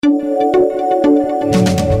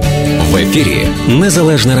В ефірі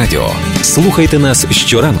Незалежне Радіо. Слухайте нас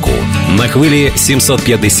щоранку на хвилі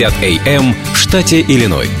 750 AM в штаті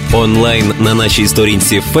Ілліной, онлайн на нашій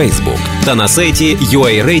сторінці Facebook та на сайті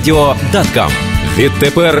uaradio.com.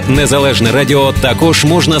 Відтепер Незалежне Радіо також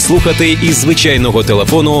можна слухати із звичайного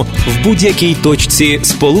телефону в будь-якій точці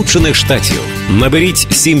Сполучених Штатів. Наберіть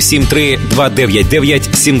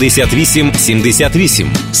 773-299-78-78.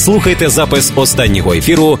 Слухайте запис останнього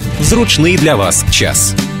ефіру в зручний для вас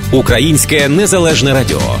час. Українське Незалежне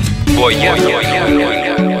Радіо.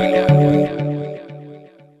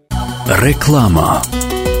 Реклама.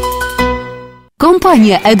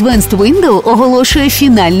 Компанія Advanced Window оголошує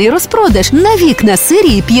фінальний розпродаж на вікна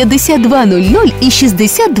серії 5200 і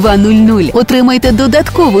 6200. Отримайте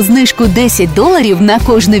додаткову знижку $10 на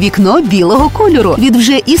кожне вікно білого кольору від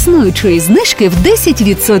вже існуючої знижки в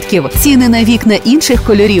 10%. Ціни на вікна інших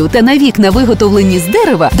кольорів та на вікна, виготовлені з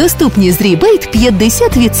дерева, доступні з рібейт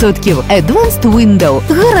 50%. Advanced Window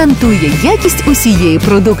гарантує якість усієї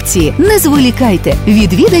продукції. Не зволікайте,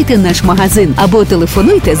 відвідайте наш магазин або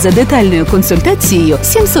телефонуйте за детальною консультацією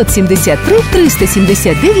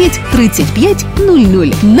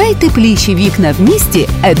 773-379-3500. Найтепліші вікна в місті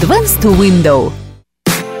Advanced Window.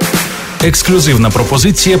 Ексклюзивна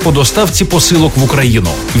пропозиція по доставці посилок в Україну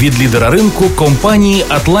від лідера ринку компанії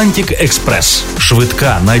Atlantic Express.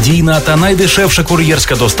 Швидка, надійна та найдешевша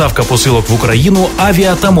кур'єрська доставка посилок в Україну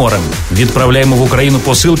авіа та морем. Відправляємо в Україну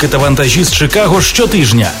посилки та вантажі з Чикаго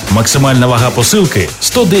щотижня. Максимальна вага посилки –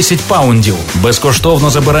 110 паундів. Безкоштовно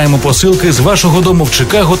забираємо посилки з вашого дому в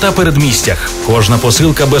Чикаго та передмістях. Кожна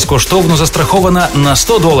посилка безкоштовно застрахована на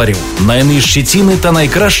 $100. Найнижчі ціни та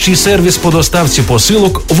найкращий сервіс по доставці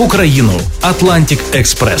посилок в Україну. Atlantic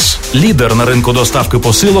Express. Лідер на ринку доставки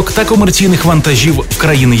посилок та комерційних вантажів в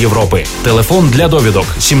країни Європи. Телефон для довідок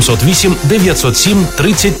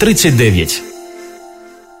 708-907-3039.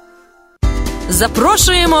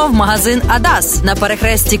 Запрошуємо в магазин «Адас» на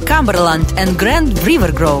перехресті Камберланд and Grand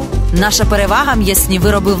River Grove. Наша перевага – м'ясні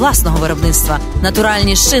вироби власного виробництва,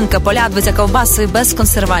 натуральні шинка, полядвиця, ковбаси без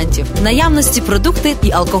консервантів, в наявності продукти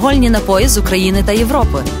і алкогольні напої з України та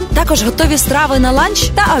Європи. Також готові страви на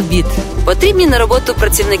ланч та обід. Потрібні на роботу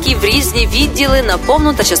працівників в різні відділи на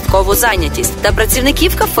повну та часткову зайнятість та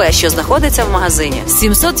працівників кафе, що знаходиться в магазині.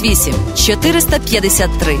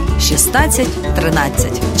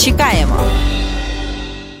 708-453-1613. Чекаємо!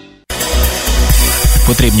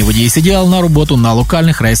 Потрібні водії CDL на роботу на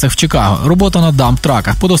локальних рейсах в Чикаго. Робота на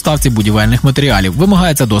дамп-траках по доставці будівельних матеріалів.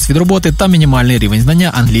 Вимагається досвід роботи та мінімальний рівень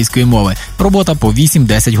знання англійської мови. Робота по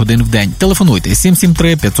 8-10 годин в день. Телефонуйте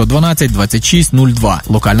 773-512-2602.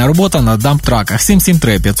 Локальна робота на дамп-траках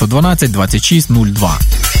 773-512-2602.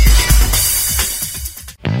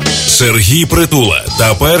 Сергій Притула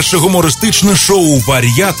та перше гумористичне шоу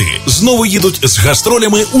 «Вар'яти» знову їдуть з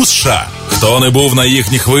гастролями у США. Хто не був на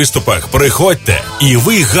їхніх виступах, приходьте, і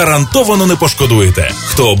ви гарантовано не пошкодуєте.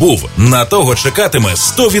 Хто був, на того чекатиме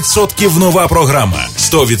 100% нова програма,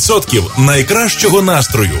 100% найкращого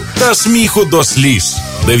настрою та сміху до сліз.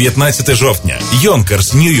 19 жовтня –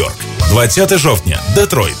 Йонкерс, Нью-Йорк. 20 жовтня –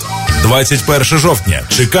 Детройт. 21 жовтня –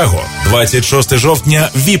 Чикаго. 26 жовтня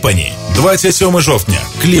 – Віпані. 27 жовтня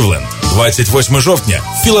 – Клівленд. 28 жовтня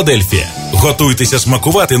 – Філадельфія. Готуйтеся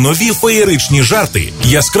смакувати нові феєричні жарти,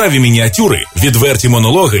 яскраві мініатюри, відверті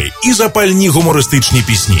монологи і запальні гумористичні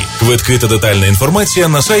пісні. Квитки та детальна інформація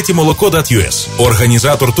на сайті moloko.us.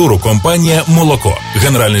 Організатор туру – компанія «Молоко».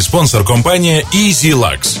 Генеральний спонсор – компанія Easy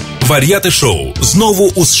Lux. Вар'яти шоу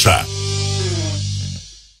знову у США.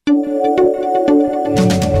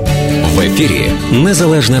 В ефірі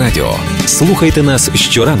Незалежне Радіо. Слухайте нас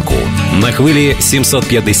щоранку на хвилі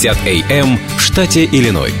 750 AM в штаті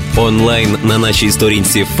Ілліной, онлайн на нашій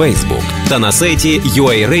сторінці Facebook та на сайті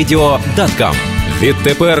uaradio.com.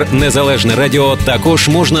 Відтепер Незалежне Радіо також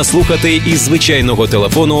можна слухати із звичайного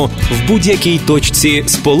телефону в будь-якій точці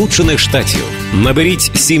Сполучених Штатів.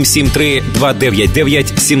 Наберіть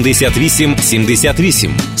 773-299-78-78.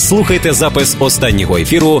 Слухайте запис останнього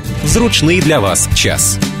ефіру в зручний для вас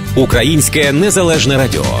час. Українське Незалежне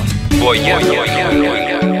Радіо.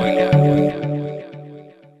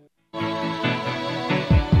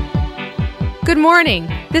 Good morning.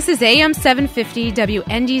 This is AM 750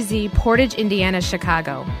 WNDZ, Portage, Indiana,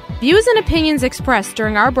 Chicago. Views and opinions expressed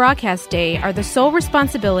during our broadcast day are the sole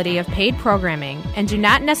responsibility of paid programming and do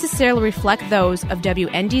not necessarily reflect those of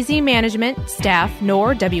WNDZ management, staff, nor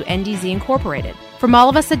WNDZ Incorporated. From all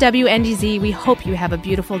of us at WNDZ, we hope you have a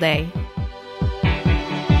beautiful day.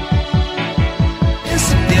 It's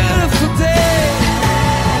a beautiful day.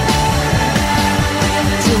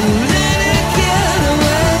 To let it get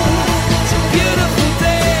away. It's a beautiful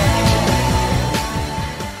day.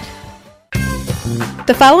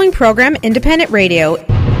 The following program, Independent Radio.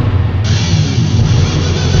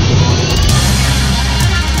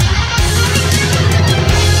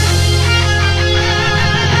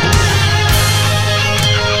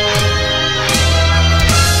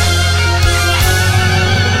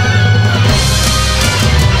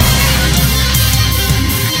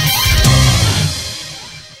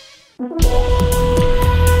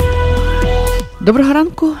 Доброго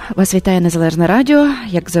ранку, вас вітає Незалежне Радіо,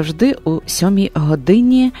 як завжди, о 7-й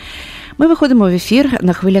годині. Ми виходимо в ефір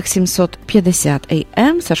на хвилях 750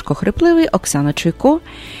 AM, Сашко Хрипливий, Оксана Чуйко.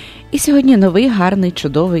 І сьогодні новий, гарний,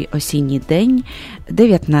 чудовий осінній день,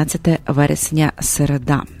 19 вересня,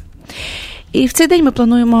 Середа. І в цей день ми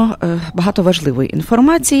плануємо багато важливої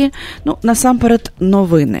інформації, насамперед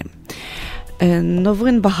новини.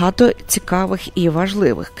 Новин багато цікавих і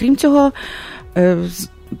важливих. Крім цього,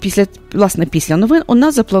 після новин у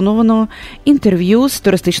нас заплановано інтерв'ю з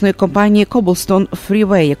туристичної компанії Cobblestone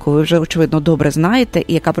Freeway, яку ви вже, очевидно, добре знаєте,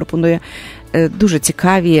 і яка пропонує дуже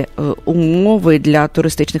цікаві умови для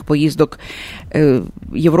туристичних поїздок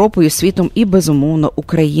Європою, світом і, безумовно,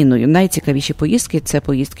 Україною. Найцікавіші поїздки – це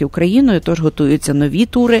поїздки Україною, тож готуються нові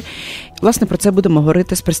тури. Власне, про це будемо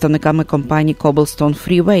говорити з представниками компанії Cobblestone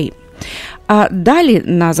Freeway. А далі,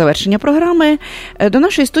 на завершення програми, до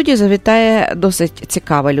нашої студії завітає досить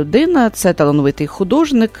цікава людина. Це талановитий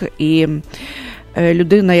художник і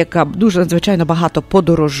людина, яка дуже надзвичайно багато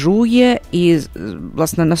подорожує. І,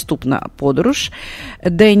 власне, наступна подорож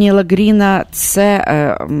Деніела Гріна – це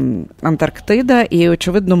Антарктида. І,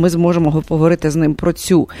 очевидно, ми зможемо поговорити з ним про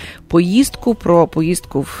цю поїздку, про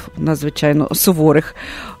поїздку в надзвичайно суворих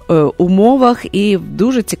умовах і в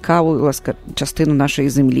дуже цікаву частину нашої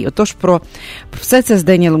землі. Отож, про все це з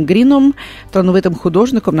Деніелом Гріном, талановитим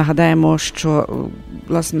художником. Нагадаємо, що,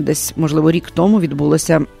 власне, десь, можливо, рік тому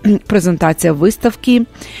відбулася презентація виставки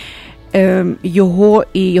його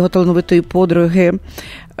і його талановитої подруги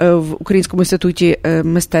в Українському інституті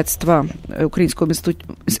мистецтва,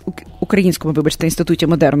 Українському, інституті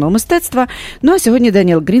модерного мистецтва. Ну а сьогодні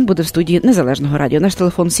Деніел Грін буде в студії Незалежного радіо. Наш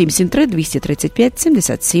телефон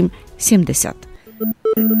 773-235-77-70.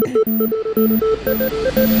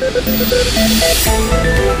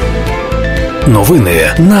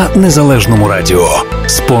 Новини на Незалежному радіо.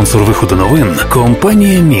 Спонсор виходу новин –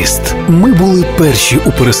 компанія «Міст». Ми були перші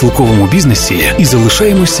у пересилковому бізнесі і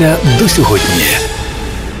залишаємося до сьогодні.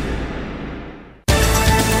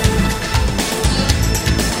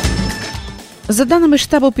 За даними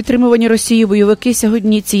штабу підтримувані Росією бойовики,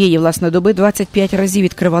 сьогодні цієї, власне, доби 25 разів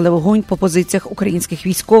відкривали вогонь по позиціях українських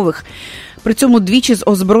військових. При цьому двічі з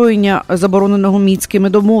озброєння, забороненого Мінськими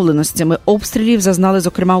домовленостями, обстрілів зазнали,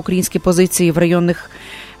 зокрема, українські позиції в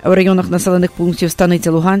районах населених пунктів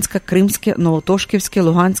Станиця Луганська, Кримське, Новотошківське,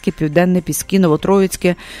 Луганське, Південне, Піски,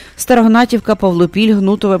 Новотроїцьке, Старогнатівка, Павлопіль,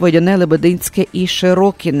 Гнутове, Водяне, Лебединське і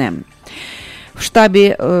Широкіне. В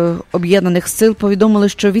штабі Об'єднаних сил повідомили,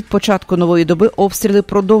 що від початку нової доби обстріли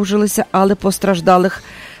продовжилися, але постраждалих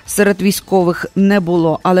серед військових не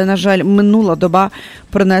було. Але, на жаль, минула доба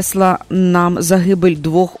принесла нам загибель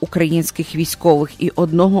 2 українських військових і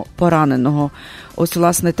 1 пораненого. Ось,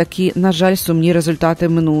 власне, такі, на жаль, сумні результати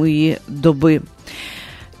минулої доби.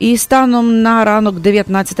 І станом на ранок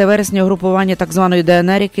 19 вересня угрупування так званої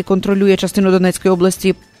ДНР, яке контролює частину Донецької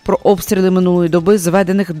області, про обстріли минулої доби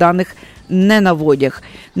зведених даних не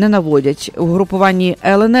наводять. У групуванні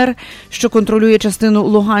ЛНР, що контролює частину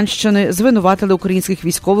Луганщини, звинуватили українських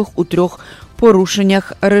військових у 3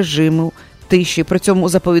 порушеннях режиму тиші. При цьому,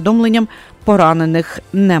 за повідомленням, поранених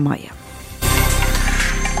немає.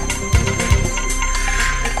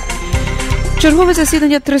 Чергове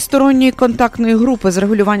засідання тристоронньої контактної групи з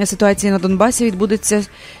регулювання ситуації на Донбасі відбудеться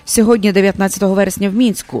сьогодні, 19 вересня, в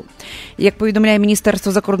Мінську. Як повідомляє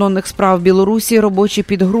Міністерство закордонних справ Білорусі, робочі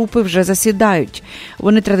підгрупи вже засідають.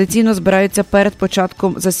 Вони традиційно збираються перед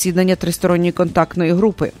початком засідання тристоронньої контактної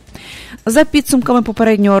групи. За підсумками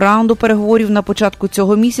попереднього раунду переговорів на початку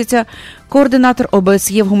цього місяця, координатор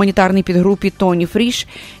ОБСЄ в гуманітарній підгрупі Тоні Фріш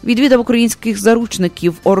відвідав українських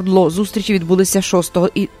заручників в Ордло. Зустрічі відбулися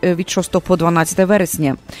від 6 по 12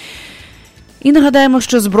 вересня. І нагадаємо,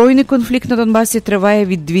 що збройний конфлікт на Донбасі триває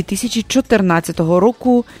від 2014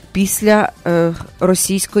 року після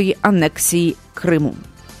російської анексії Криму.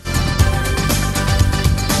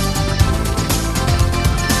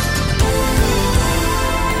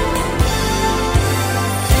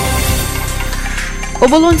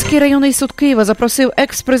 Оболонський районний суд Києва запросив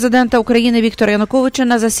екс-президента України Віктора Януковича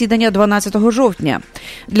на засідання 12 жовтня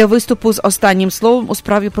для виступу з останнім словом у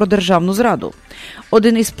справі про державну зраду.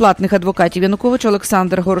 Один із платних адвокатів Януковича,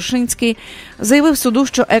 Олександр Горошинський, заявив суду,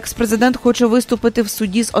 що екс-президент хоче виступити в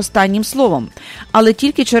суді з останнім словом, але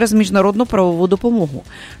тільки через міжнародну правову допомогу.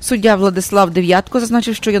 Суддя Владислав Дев'ятко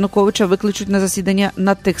зазначив, що Януковича викличуть на засідання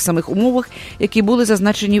на тих самих умовах, які були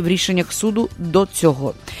зазначені в рішеннях суду до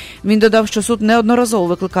цього. Він додав, що суд неодноразово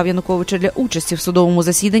викликав Януковича для участі в судовому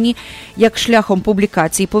засіданні як шляхом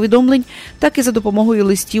публікації повідомлень, так і за допомогою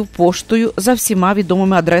листів поштою за всіма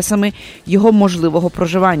відомими адресами його можливого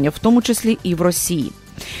проживання, в тому числі і в Росії.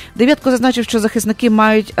 Дев'ятко зазначив, що захисники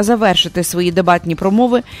мають завершити свої дебатні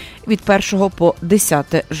промови від 1 по 10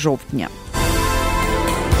 жовтня.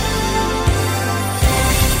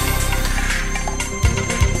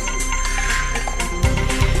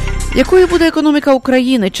 Якою буде економіка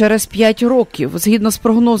України через 5 років? Згідно з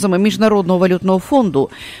прогнозами Міжнародного валютного фонду,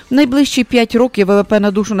 в найближчі 5 років ВВП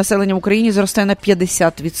на душу населення в Україні зросте на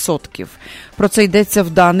 50%. Про це йдеться в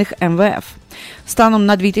даних МВФ. Станом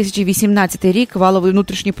на 2018 рік валовий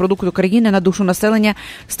внутрішній продукт України на душу населення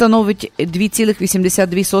становить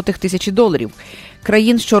 2,82 тисячі доларів.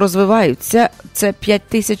 Країн, що розвиваються, це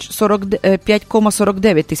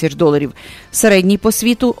 5,49 тисяч доларів. Середній по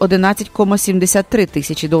світу – 11,73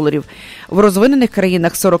 тисячі доларів. В розвинених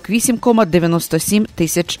країнах – 48,97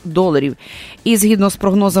 тисяч доларів. І згідно з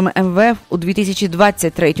прогнозами МВФ, у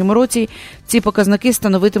 2023 році ці показники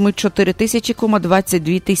становитимуть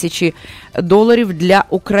 4,22 тисячі доларів для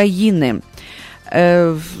України.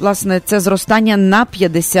 Власне, це зростання на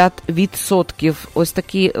 50%. Ось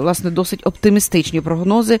такі, власне, досить оптимістичні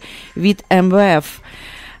прогнози від МВФ.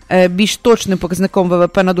 Більш точним показником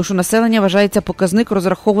ВВП на душу населення вважається показник,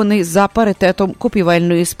 розрахований за паритетом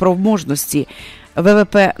купівельної спроможності.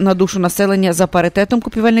 ВВП на душу населення за паритетом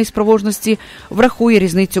купівельної спроможності врахує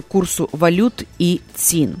різницю курсу валют і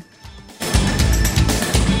цін.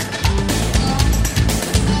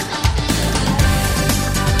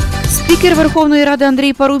 Спікер Верховної Ради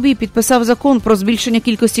Андрій Парубій підписав закон про збільшення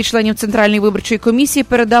кількості членів Центральної виборчої комісії,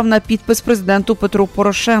 передав на підпис президенту Петру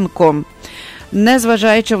Порошенку.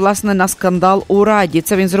 Незважаючи, власне, на скандал у Раді.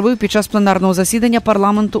 Це він зробив під час пленарного засідання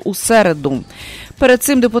парламенту у середу. Перед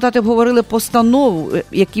цим депутати обговорили постанову,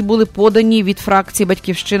 які були подані від фракції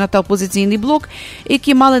 «Батьківщина» та «Опозиційний блок»,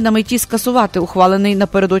 які мали на меті скасувати ухвалений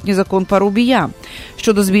напередодні закон Парубія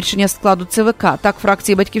щодо збільшення складу ЦВК. Так,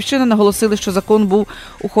 фракції «Батьківщина» наголосили, що закон був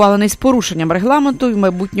ухвалений з порушенням регламенту і в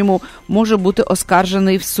майбутньому може бути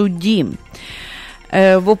оскаржений в суді.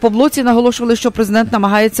 В «Опоблоці» наголошували, що президент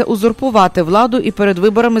намагається узурпувати владу і перед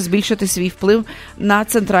виборами збільшити свій вплив на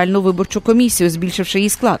Центральну виборчу комісію, збільшивши її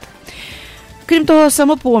склад. Крім того,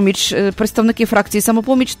 представники фракції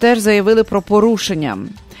 «Самопоміч» теж заявили про порушення.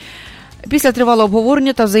 Після тривалого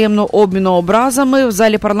обговорення та взаємного обміну образами в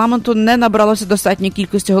залі парламенту не набралося достатньої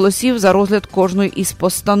кількості голосів за розгляд кожної із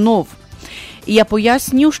постанов. І я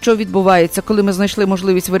поясню, що відбувається, коли ми знайшли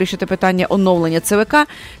можливість вирішити питання оновлення ЦВК.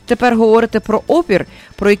 Тепер говорите про опір,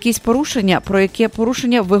 про якісь порушення, про яке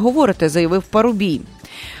порушення ви говорите, заявив Парубій.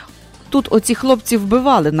 Тут оці хлопці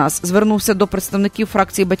вбивали нас, звернувся до представників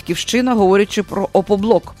фракції «Батьківщина», говорячи про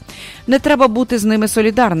 «Опоблок». Не треба бути з ними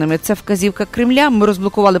солідарними. Це вказівка Кремля. Ми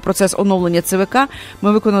розблокували процес оновлення ЦВК,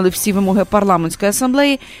 ми виконали всі вимоги парламентської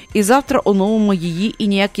асамблеї і завтра оновимо її і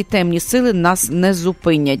ніякі темні сили нас не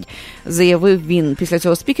зупинять, заявив він. Після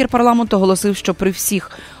цього спікер парламенту оголосив, що при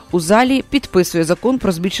всіх у залі підписує закон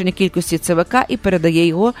про збільшення кількості ЦВК і передає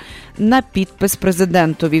його на підпис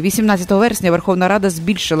президентові. 18 вересня Верховна Рада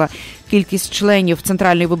збільшила кількість членів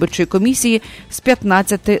Центральної виборчої комісії з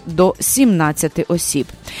 15 до 17 осіб.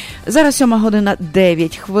 Зараз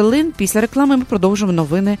 7:09. Після реклами ми продовжимо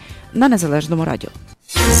новини на Незалежному радіо.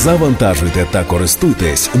 Завантажуйте та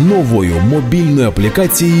користуйтесь новою мобільною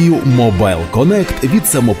аплікацією Mobile Connect від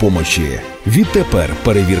 «Самопомочі». Відтепер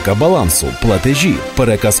перевірка балансу, платежі,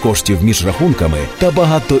 переказ коштів між рахунками та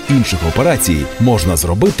багато інших операцій можна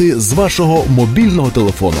зробити з вашого мобільного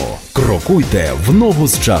телефону. Крокуйте в ногу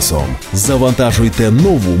з часом. Завантажуйте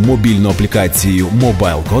нову мобільну аплікацію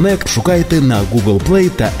Mobile Connect, шукайте на Google Play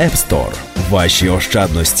та App Store. Ваші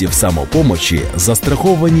ощадності в «Самопомочі»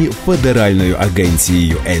 застраховані Федеральною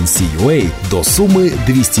агенцією NCUA до суми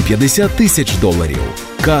 $250 тисяч.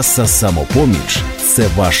 Каса «Самопоміч» – це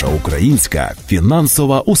ваша українська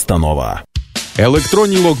фінансова установа.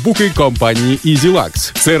 Електронні логбуки компанії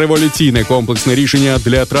EasyLux. Це революційне комплексне рішення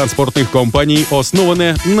для транспортних компаній,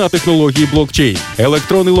 основане на технології блокчейн.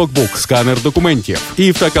 Електронний логбук, сканер документів,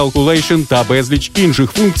 if та calculation та безліч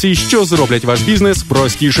інших функцій, що зроблять ваш бізнес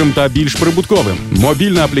простішим та більш прибутковим.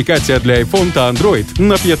 Мобільна аплікація для iPhone та Android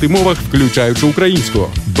на 5 мовах, включаючи українську.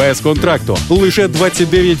 Без контракту. Лише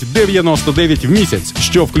 $29.99 в місяць,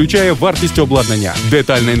 що включає вартість обладнання.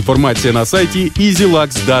 Детальна інформація на сайті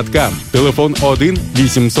easylux.com. Телефон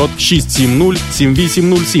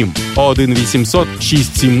 1-800-670-7807.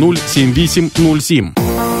 1-800-670-7807.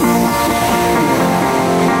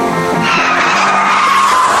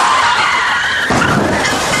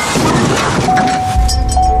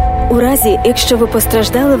 У разі, якщо ви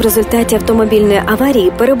постраждали в результаті автомобільної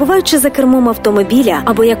аварії, перебуваючи за кермом автомобіля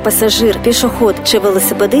або як пасажир, пішохід чи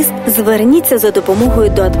велосипедист, зверніться за допомогою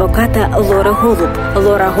до адвоката Лори Голуб.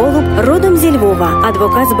 Лора Голуб родом зі Львова,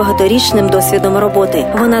 адвокат з багаторічним досвідом роботи.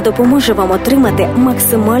 Вона допоможе вам отримати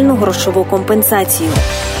максимальну грошову компенсацію.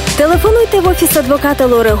 Телефонуйте в офіс адвоката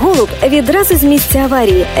Лори Голуб відразу з місця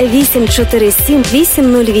аварії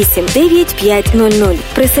 847-808-9500.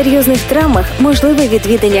 При серйозних травмах можливе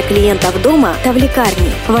відвідання клієнта вдома та в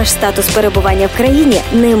лікарні. Ваш статус перебування в країні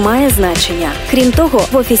не має значення. Крім того,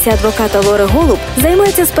 в офісі адвоката Лори Голуб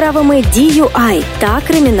займаються справами DUI та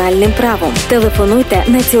кримінальним правом. Телефонуйте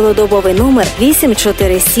на цілодобовий номер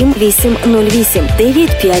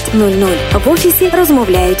 847-808-9500. В офісі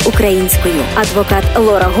розмовляють українською. Адвокат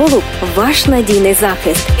Лора Голуб – ваш надійний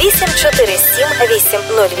захист. 847-808-9500.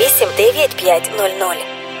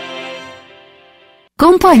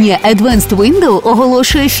 Компанія Advanced Window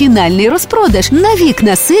оголошує фінальний розпродаж на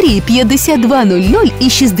вікна серії 5200 і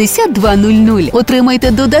 6200.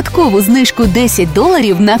 Отримайте додаткову знижку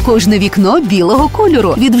 $10 на кожне вікно білого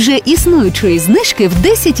кольору від вже існуючої знижки в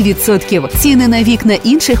 10%. Ціни на вікна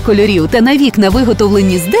інших кольорів та на вікна,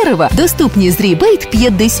 виготовлені з дерева, доступні з рібейт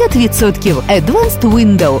 50%. Advanced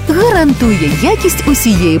Window гарантує якість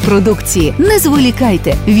усієї продукції. Не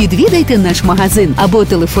зволікайте, відвідайте наш магазин або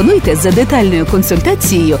телефонуйте за детальною консультацією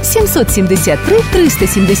 773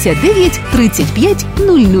 379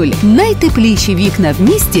 3500. Найтепліші вікна в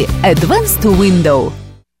місті Advanced Window.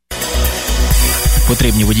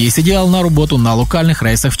 Потрібні водії CDL на роботу на локальних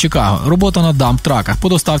рейсах в Чикаго. Робота на дамп-траках по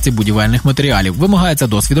доставці будівельних матеріалів. Вимагається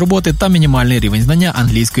досвід роботи та мінімальний рівень знання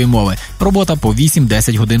англійської мови. Робота по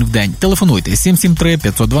 8-10 годин в день. Телефонуйте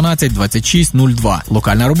 773-512-2602.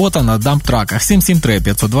 Локальна робота на дамп-траках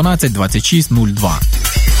 773-512-2602.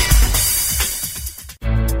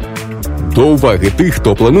 До уваги тих,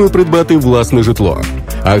 хто планує придбати власне житло.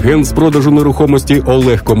 Агент з продажу нерухомості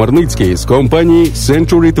Олег Комарницький з компанії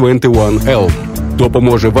Century 21 Elm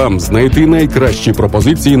допоможе вам знайти найкращі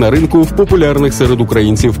пропозиції на ринку в популярних серед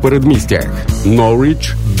українців передмістях –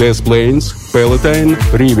 Norwich, Des Plaines, Palatine,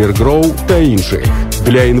 River Grove та інших.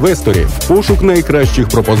 Для інвесторів – пошук найкращих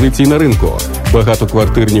пропозицій на ринку,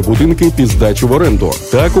 багатоквартирні будинки під здачу в оренду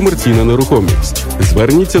та комерційна нерухомість.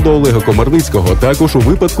 Зверніться до Олега Комарницького також у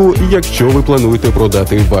випадку, якщо ви плануєте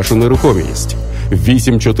продати вашу нерухомість.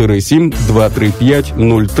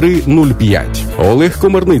 847-235-0305. Олег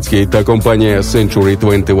Комарницький та компанія Century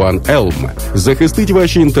 21 Elm захистить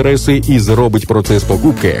ваші інтереси і зробить процес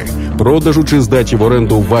покупки, продажу чи здачі в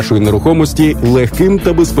оренду вашої нерухомості легким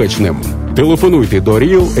та безпечним. Телефонуйте до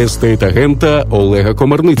Real Estate-агента Олега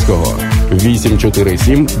Комарницького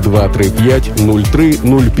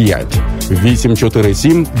 847-235-0305.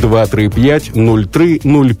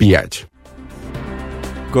 847-235-0305.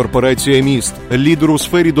 Корпорація «Міст», лідер у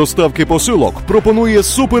сфері доставки посилок, пропонує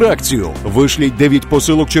суперакцію. Вишліть 9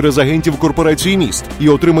 посилок через агентів корпорації «Міст» і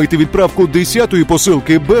отримайте відправку 10-ї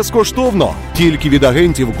посилки безкоштовно. Тільки від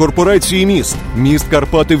агентів корпорації «Міст». Міст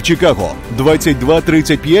Карпати в Чикаго,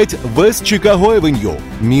 2235 Вест Чикаго Евеню.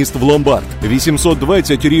 Міст в Ломбард,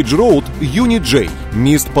 820 Рідж Роуд, Юніт Джей.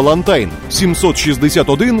 Міст Палантайн,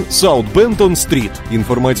 761 Саут Бентон Стріт.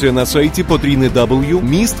 Інформація на сайті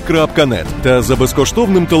www.mist.net та за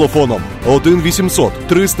безкоштовним телефоном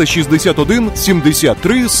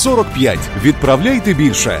 1-800-361-73-45. Відправляйте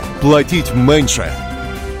більше, платіть менше.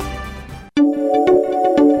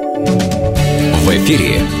 В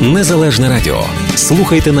ефірі Незалежне Радіо.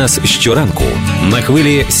 Слухайте нас щоранку на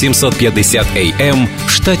хвилі 750 AM в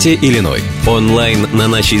штаті Ілліной. Онлайн на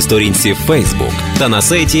нашій сторінці в Facebook та на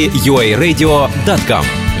сайті uaradio.com.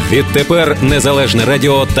 Відтепер Незалежне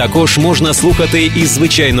Радіо також можна слухати із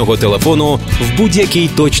звичайного телефону в будь-якій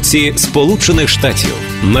точці Сполучених Штатів.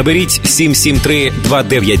 Наберіть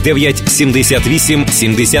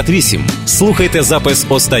 773-299-78-78. Слухайте запис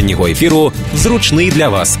останнього ефіру в зручний для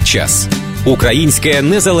вас час. Українське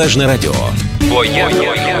Незалежне Радіо. Бо я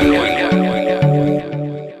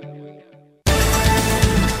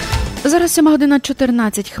Зараз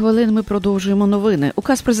 7:14. Ми продовжуємо новини.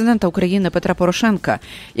 Указ президента України Петра Порошенка,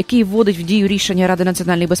 який вводить в дію рішення Ради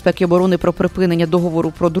національної безпеки і оборони про припинення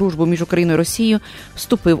договору про дружбу між Україною і Росією,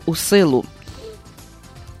 вступив у силу.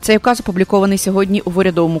 Цей указ опублікований сьогодні у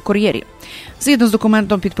урядовому кур'єрі. Згідно з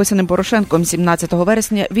документом, підписаним Порошенком 17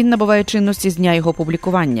 вересня, він набуває чинності з дня його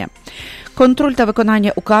опублікування. Контроль та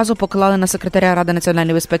виконання указу поклали на секретаря Ради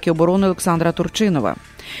національної безпеки і оборони Олександра Турчинова.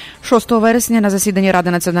 6 вересня на засіданні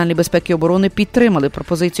Ради національної безпеки і оборони підтримали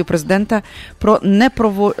пропозицію президента про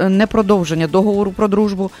непродовження договору про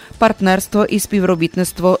дружбу, партнерство і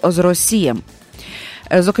співробітництво з Росією.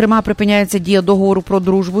 Зокрема, припиняється дія договору про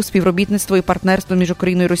дружбу, співробітництво і партнерство між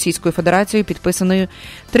Україною і Російською Федерацією, підписаною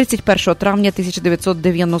 31 травня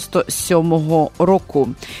 1997 року.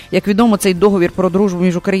 Як відомо, цей договір про дружбу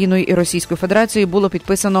між Україною і Російською Федерацією було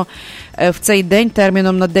підписано в цей день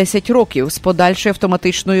терміном на 10 років з подальшою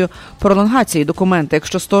автоматичною пролонгацією документа,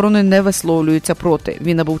 якщо сторони не висловлюються проти.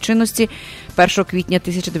 Він набув чинності 1 квітня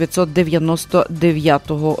 1999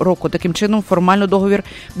 року. Таким чином, формально договір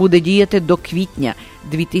буде діяти до квітня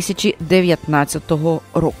 2019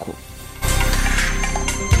 року.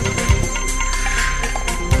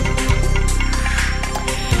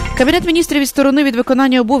 Кабінет міністрів відсторонив від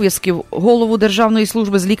виконання обов'язків голову Державної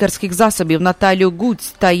служби з лікарських засобів Наталію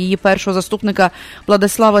Гуць та її першого заступника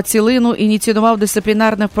Владислава Цілину, ініціював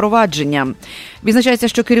дисциплінарне впровадження. Відзначається,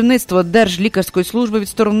 що керівництво Держлікарської служби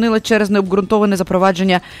відсторонило через необґрунтоване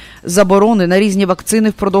запровадження заборони на різні вакцини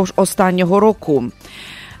впродовж останнього року.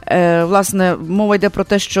 Власне, мова йде про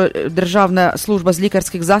те, що Державна служба з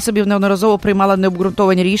лікарських засобів неодноразово приймала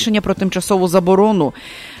необґрунтовані рішення про тимчасову заборону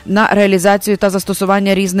на реалізацію та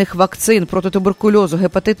застосування різних вакцин проти туберкульозу,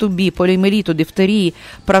 гепатиту Б, поліомієліту, дифтерії,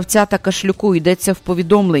 правця та кашлюку, йдеться в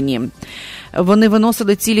повідомленні. Вони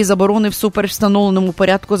виносили цілі заборони всупереч встановленому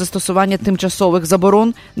порядку застосування тимчасових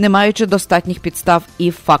заборон, не маючи достатніх підстав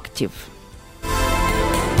і фактів.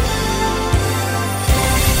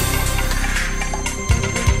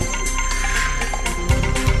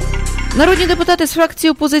 Народні депутати з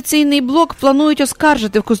фракції «Опозиційний блок» планують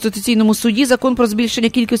оскаржити в Конституційному суді закон про збільшення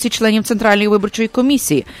кількості членів Центральної виборчої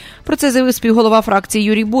комісії. Про це заявив співголова фракції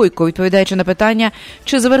Юрій Бойко, відповідаючи на питання,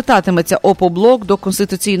 чи звертатиметься ОПО-блок до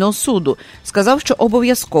Конституційного суду. Сказав, що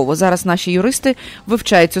обов'язково. Зараз наші юристи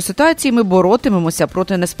вивчають цю ситуацію, і ми боротимемося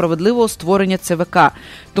проти несправедливого створення ЦВК.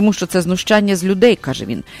 Тому що це знущання з людей, каже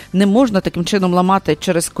він. Не можна таким чином ламати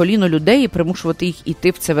через коліно людей і примушувати їх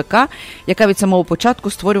іти в ЦВК, яка від самого початку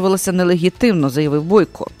створювалася нелегітимно, заявив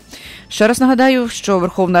Бойко. Ще раз нагадаю, що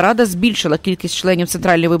Верховна Рада збільшила кількість членів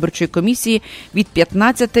Центральної виборчої комісії від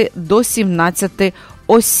 15 до 17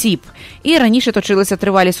 осіб. І раніше точилися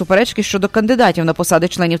тривалі суперечки щодо кандидатів на посади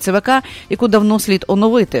членів ЦВК, яку давно слід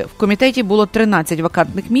оновити. В комітеті було 13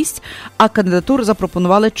 вакантних місць, а кандидатур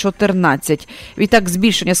запропонували 14. Відтак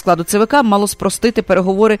збільшення складу ЦВК мало спростити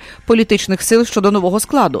переговори політичних сил щодо нового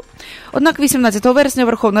складу. Однак 18 вересня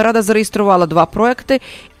Верховна Рада зареєструвала 2 проекти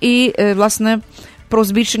і, власне, про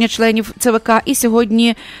збільшення членів ЦВК. І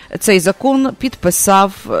сьогодні цей закон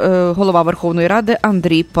підписав голова Верховної Ради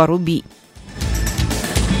Андрій Парубій.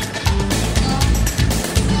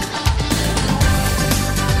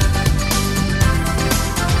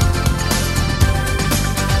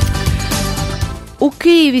 У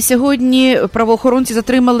Києві сьогодні правоохоронці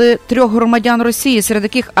затримали 3 громадян Росії, серед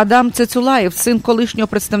яких Адам Цецулаєв, син колишнього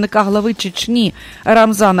представника глави Чечні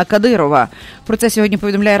Рамзана Кадирова. Про це сьогодні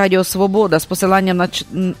повідомляє Радіо «Свобода» з посиланням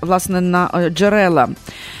на джерела.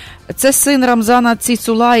 Це син Рамзана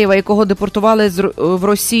Цецулаєва, якого депортували в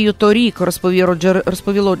Росію торік,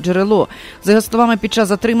 розповіло джерело. За його словами, під час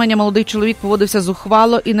затримання молодий чоловік поводився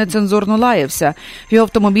зухвало і нецензурно лаявся. В його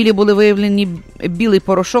автомобілі були виявлені білий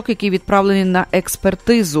порошок, який відправлений на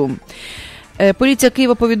експертизу. Поліція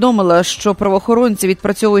Києва повідомила, що правоохоронці,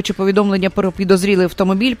 відпрацьовуючи повідомлення про підозрілий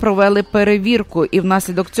автомобіль, провели перевірку, і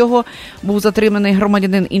внаслідок цього був затриманий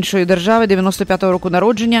громадянин іншої держави 95-го року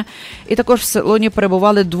народження, і також в салоні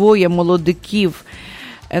перебували 2 молодиків.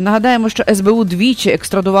 Нагадаємо, що СБУ двічі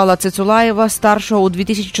екстрадувала Цецулаєва старшого у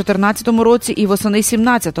 2014 році і восени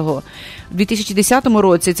 17-го. У 2010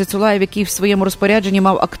 році Цецулаєв, який в своєму розпорядженні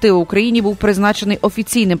мав активи в Україні, був призначений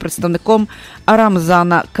офіційним представником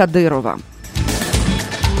Рамзана Кадирова.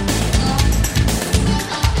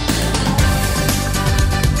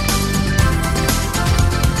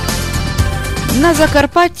 На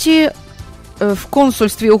Закарпатті в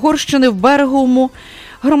консульстві Угорщини в Берегому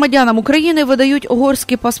Громадянам України видають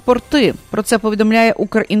угорські паспорти. Про це повідомляє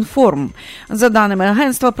Укрінформ. За даними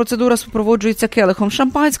агентства, процедура супроводжується келихом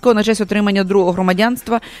шампанського на честь отримання другого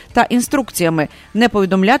громадянства та інструкціями не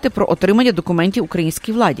повідомляти про отримання документів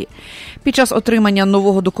українській владі. Під час отримання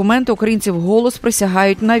нового документу українці вголос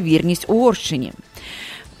присягають на вірність Угорщині.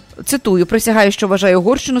 Цитую, присягаю, що вважаю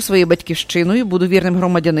Угорщину своєю батьківщиною, буду вірним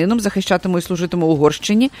громадянином, захищатиму і служитиму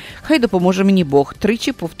Угорщині, хай допоможе мені Бог.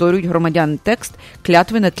 Тричі повторюють громадяни текст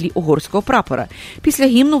клятви на тлі угорського прапора. Після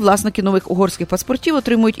гімну власники нових угорських паспортів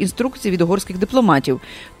отримують інструкції від угорських дипломатів.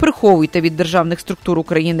 Приховуйте від державних структур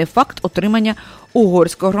України факт отримання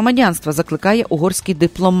угорського громадянства, закликає угорський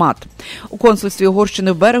дипломат. У консульстві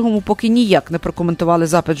Угорщини в Берегому поки ніяк не прокоментували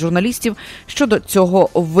запит журналістів щодо цього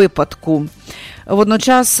випадку.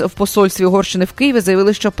 Водночас в посольстві Угорщини в Києві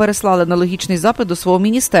заявили, що переслали аналогічний запит до свого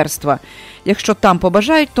міністерства. Якщо там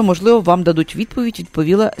побажають, то, можливо, вам дадуть відповідь,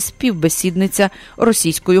 відповіла співбесідниця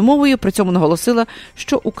російською мовою, при цьому наголосила,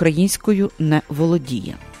 що українською не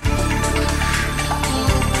володіє.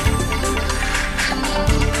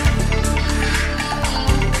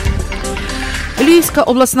 Львівська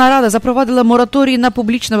обласна рада запровадила мораторій на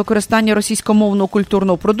публічне використання російськомовного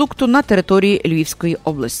культурного продукту на території Львівської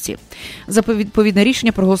області. За відповідне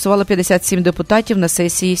рішення проголосувало 57 депутатів на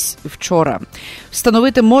сесії вчора.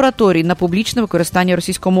 Встановити мораторій на публічне використання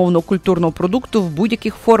російськомовного культурного продукту в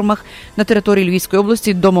будь-яких формах на території Львівської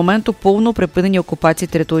області до моменту повного припинення окупації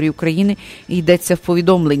території України, йдеться в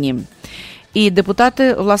повідомленні. І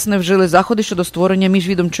депутати, власне, вжили заходи щодо створення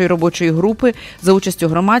міжвідомчої робочої групи за участю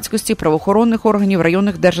громадськості, правоохоронних органів,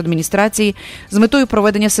 районних держадміністрацій з метою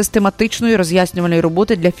проведення систематичної роз'яснювальної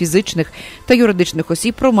роботи для фізичних та юридичних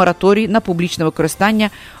осіб про мораторій на публічне використання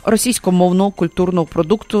російськомовного культурного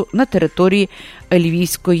продукту на території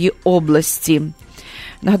Львівської області.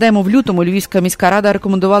 Нагадаємо, в лютому Львівська міська рада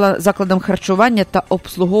рекомендувала закладам харчування та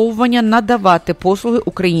обслуговування надавати послуги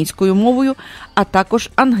українською мовою, а також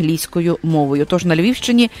англійською мовою. Тож на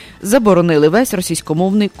Львівщині заборонили весь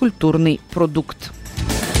російськомовний культурний продукт.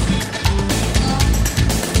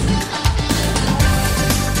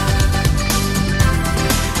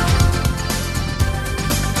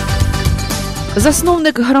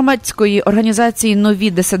 Засновник громадської організації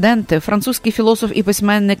 «Нові дисиденти», французький філософ і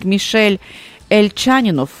письменник Мішель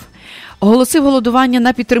Ельчанінов оголосив голодування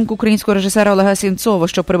на підтримку українського режисера Олега Сенцова,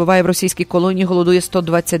 що перебуває в російській колонії, голодує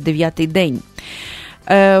 129-й день.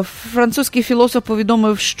 Французький філософ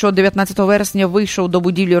повідомив, що 19 вересня вийшов до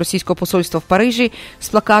будівлі російського посольства в Парижі з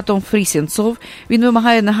плакатом «Фрі Сенцов». Він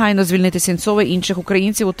вимагає негайно звільнити Сенцова і інших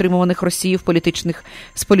українців, утримуваних Росією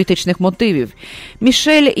з політичних мотивів.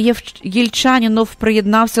 Мішель Єльчанінов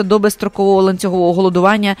приєднався до безстрокового ланцюгового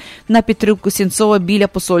голодування на підтримку Сенцова біля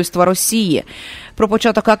посольства Росії. Про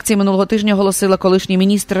початок акції минулого тижня оголосила колишній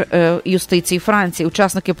міністр юстиції Франції.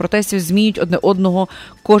 Учасники протестів змінюють одне одного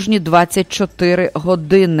кожні 24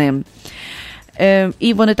 години.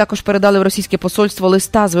 І вони також передали в російське посольство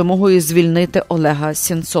листа з вимогою звільнити Олега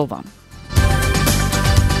Сенцова.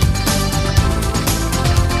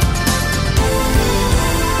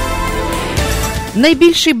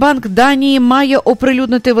 Найбільший банк Данії має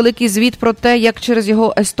оприлюднити великий звіт про те, як через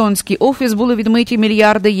його естонський офіс були відмиті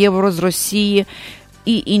мільярди євро з Росії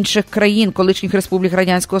і інших країн, колишніх республік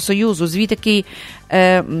Радянського Союзу. Звіт, який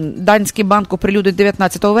Данський банк оприлюднить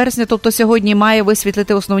 19 вересня, тобто сьогодні, має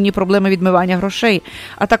висвітлити основні проблеми відмивання грошей,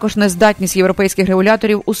 а також нездатність європейських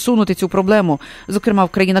регуляторів усунути цю проблему, зокрема в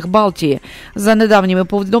країнах Балтії. За недавніми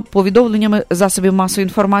повідомленнями засобів масової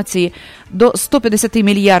інформації, до 150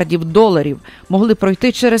 мільярдів доларів могли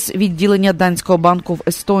пройти через відділення Данського банку в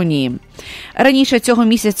Естонії. Раніше цього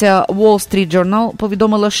місяця Wall Street Journal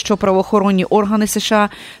повідомила, що правоохоронні органи США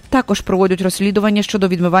також проводять розслідування щодо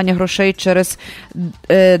відмивання грошей через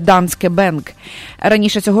Danske Bank.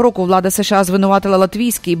 Раніше цього року влада США звинуватила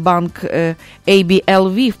латвійський банк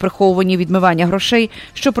ABLV в приховуванні відмивання грошей,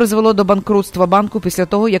 що призвело до банкрутства банку після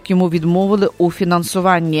того, як йому відмовили у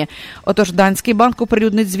фінансуванні. Отож, Данський банк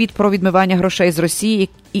оприлюднить звіт про відмивання грошей з Росії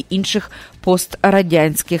і інших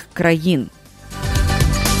пострадянських країн.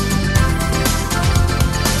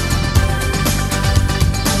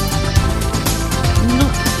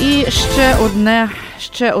 І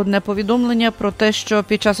ще одне повідомлення про те, що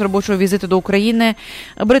під час робочого візиту до України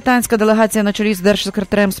британська делегація на чолі з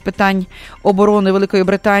держсекретарем з питань оборони Великої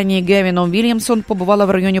Британії Гевіном Вільямсом побувала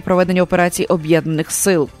в районі проведення операції Об'єднаних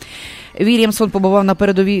сил. Вільямсон побував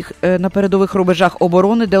на передових рубежах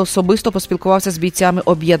оборони, де особисто поспілкувався з бійцями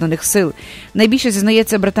Об'єднаних сил. Найбільше,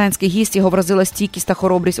 зізнається британський гість, його вразила стійкість та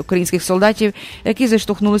хоробрість українських солдатів, які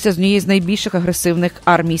зіштовхнулися з однією з найбільших агресивних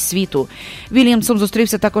армій світу. Вільямсон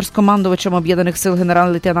зустрівся також з командувачем Об'єднаних сил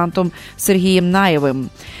генерал-лейтенантом Сергієм Наєвим.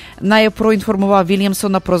 Наєв проінформував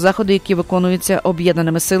Вільямсона про заходи, які виконуються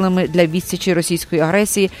об'єднаними силами для відсічі російської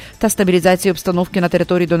агресії та стабілізації обстановки на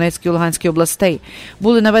території Донецької і Луганської областей.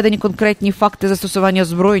 Були наведені конкретні факти застосування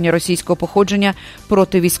озброєння російського походження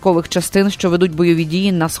проти військових частин, що ведуть бойові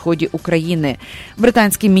дії на сході України.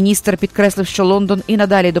 Британський міністр підкреслив, що Лондон і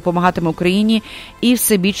надалі допомагатиме Україні і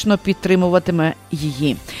всебічно підтримуватиме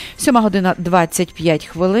її.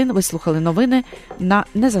 7:25. Ви слухали новини на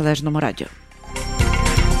Незалежному радіо.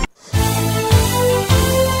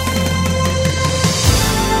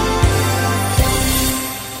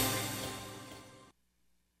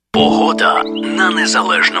 Погода на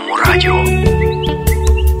Незалежному радіо.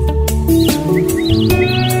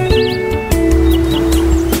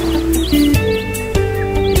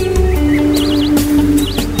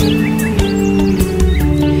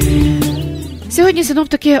 Сьогодні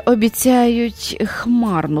синоптики обіцяють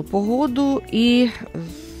хмарну погоду і,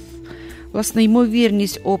 власне,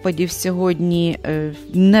 ймовірність опадів сьогодні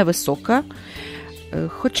невисока,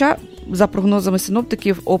 хоча, за прогнозами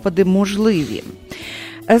синоптиків, опади можливі.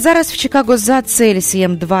 Зараз в Чикаго за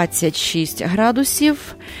Цельсієм 26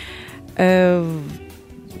 градусів,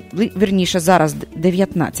 вірніше, зараз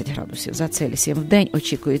 19 градусів за Цельсієм. В день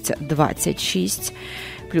очікується 26,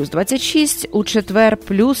 плюс 26, у четвер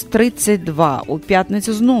плюс 32, у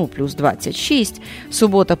п'ятницю знову плюс 26,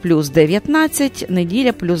 субота плюс 19,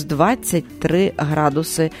 неділя плюс 23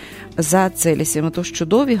 градуси за Цельсієм. Тож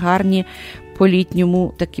чудові, гарні,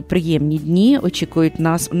 по-літньому такі приємні дні очікують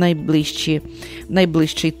нас в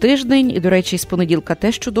найближчий тиждень. І, до речі, з понеділка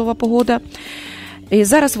теж чудова погода. І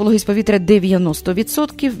зараз вологість повітря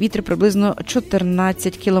 90%, вітер приблизно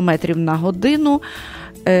 14 км на годину.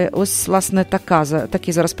 Ось, власне,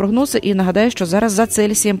 такі зараз прогнози. І нагадаю, що зараз за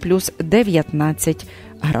Цельсієм плюс 19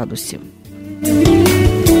 градусів.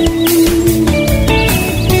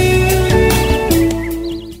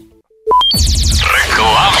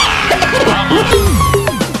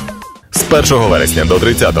 З 1 вересня до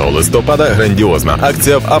 30 листопада грандіозна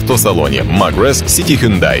акція в автосалоні Magres City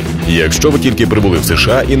Hyundai. Якщо ви тільки прибули в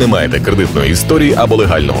США і не маєте кредитної історії або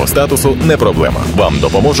легального статусу, не проблема. Вам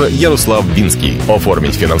допоможе Ярослав Вінський.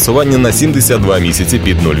 Оформіть фінансування на 72 місяці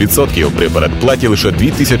під 0% при передплаті лише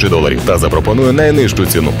 $2000 та запропонує найнижчу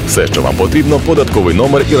ціну. Все, що вам потрібно, податковий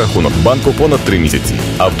номер і рахунок банку понад 3 місяці.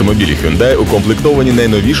 Автомобілі Hyundai укомплектовані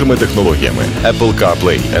найновішими технологіями Apple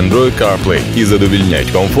CarPlay, Android CarPlay і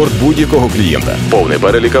задовільняють комфорт будь-якого клієнта. Повний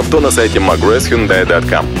перелік авто на сайті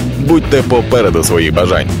magreshyundai.com. Будьте попереду своїх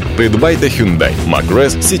бажань. Придбайте Hyundai. Magres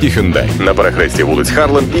City Hyundai на перехресті вулиць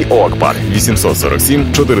Харлем і Оак Парк.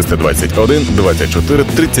 847 421 24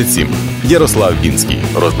 37. Ярослав Вінський.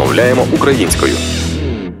 Розмовляємо українською.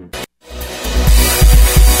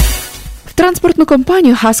 Транспортну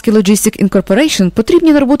компанію Husky Logistics Incorporation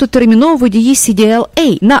потрібні на роботу терміново водії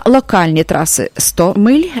CDL-A на локальні траси 100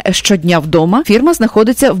 миль щодня вдома. Фірма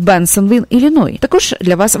знаходиться в Бенсонвілл, Ілліной. Також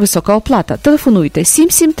для вас висока оплата. Телефонуйте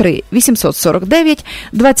 773-849-2314.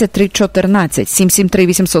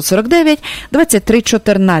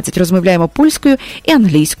 773-849-2314. Розмовляємо польською і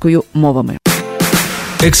англійською мовами.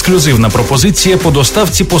 Ексклюзивна пропозиція по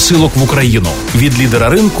доставці посилок в Україну від лідера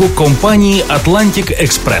ринку компанії Atlantic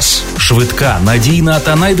Express. Швидка, надійна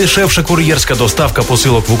та найдешевша кур'єрська доставка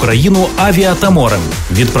посилок в Україну авіа та морем.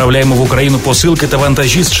 Відправляємо в Україну посилки та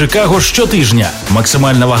вантажі з Чикаго щотижня.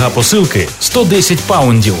 Максимальна вага посилки – 110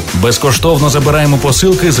 паундів. Безкоштовно забираємо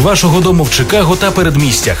посилки з вашого дому в Чикаго та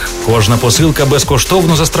передмістях. Кожна посилка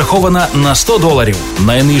безкоштовно застрахована на $100.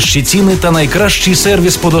 Найнижчі ціни та найкращий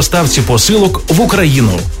сервіс по доставці посилок в Україну.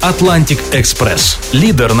 Atlantic Express.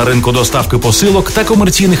 Лідер на ринку доставки посилок та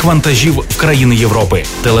комерційних вантажів в країни Європи.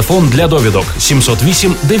 Телефон для довідок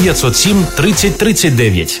 708 907 30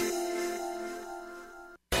 39.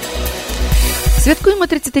 Святкуємо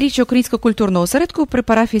 30-річчя Українського культурного осередку при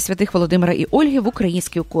парафії святих Володимира і Ольги в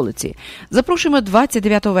Українській околиці. Запрошуємо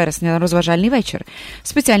 29 вересня на розважальний вечір.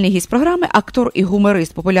 Спеціальний гість програми – актор і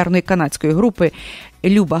гуморист популярної канадської групи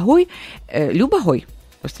Люба Гой.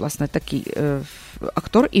 Ось, власне, такий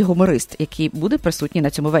актор і гуморист, який буде присутній на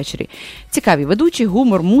цьому вечорі. Цікаві ведучі,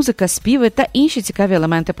 гумор, музика, співи та інші цікаві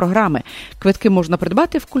елементи програми. Квитки можна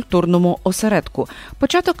придбати в культурному осередку.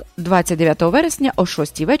 Початок 29 вересня о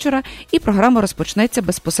 6 вечора і програма розпочнеться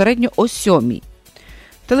безпосередньо о 7.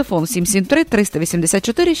 Телефон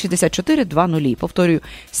 773-384-64-20. Повторюю,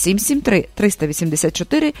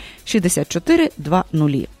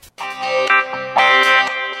 773-384-64-20.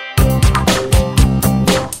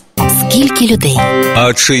 Скільки людей?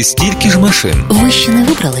 А чи стільки ж машин? Ви ще не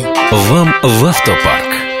вибрали? Вам в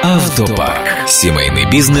автопарк. Автопарк. Сімейний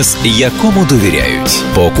бізнес, якому довіряють.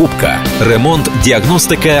 Покупка, ремонт,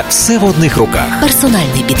 діагностика – все в одних руках.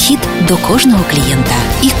 Персональний підхід до кожного клієнта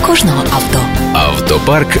і кожного авто.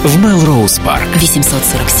 Автопарк в Мелроуз Парк.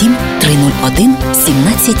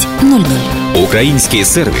 847-301-1700. Український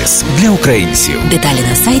сервіс для українців. Деталі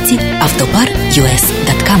на сайті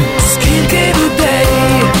автопар.us.com. Скільки людей,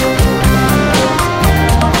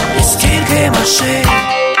 і скільки машин.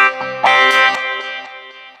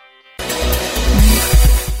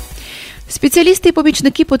 Спеціалісти і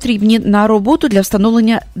помічники потрібні на роботу для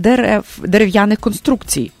встановлення дерев'яних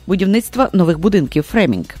конструкцій, будівництва нових будинків,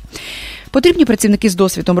 фреймінг. Потрібні працівники з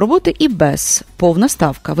досвідом роботи і без. Повна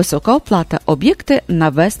ставка, висока оплата, об'єкти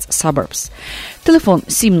на West Suburbs. Телефон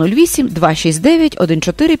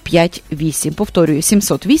 708-269-1458. Повторюю,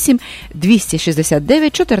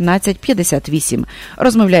 708-269-1458.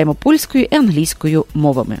 Розмовляємо польською і англійською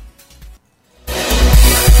мовами.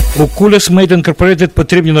 У Coolest Made Incorporated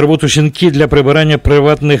потрібні на роботу жінки для прибирання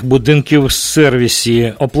приватних будинків в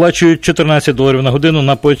сервісі. Оплачують $14 на годину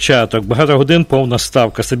на початок. Багато годин, повна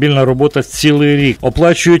ставка, стабільна робота цілий рік.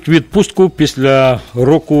 Оплачують відпустку після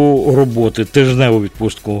року роботи, тижневу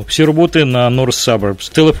відпустку. Всі роботи на North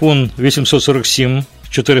Suburbs. Телефон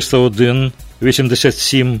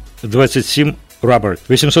 847-401-87-27. Роберт.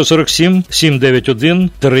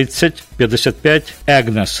 847-791-30-55.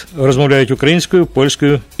 Агнес. Розмовляють українською,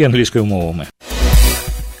 польською і англійською мовами.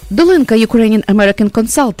 Долинка Ukrainian American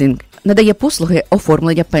Consulting надає послуги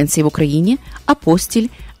оформлення пенсій в Україні, апостіль,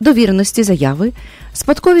 довіреності заяви,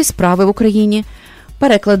 спадкові справи в Україні,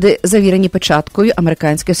 переклади, завірені печаткою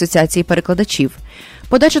Американської асоціації перекладачів,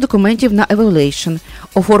 подача документів на evaluation,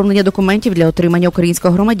 оформлення документів для отримання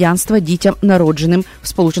українського громадянства дітям, народженим в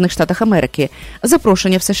Сполучених Штатах Америки,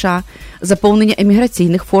 запрошення в США, заповнення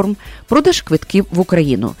еміграційних форм, продаж квитків в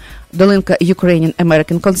Україну. Долинка Ukrainian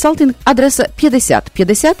American Consulting, адреса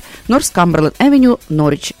 5050 North Cumberland Avenue,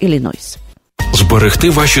 Норріч, Іллінойс. Зберегти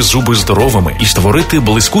ваші зуби здоровими і створити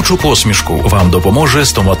блискучу посмішку вам допоможе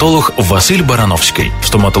стоматолог Василь Барановський. В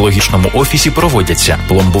стоматологічному офісі проводяться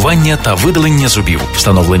пломбування та видалення зубів,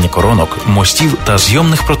 встановлення коронок, мостів та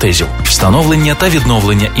зйомних протезів, встановлення та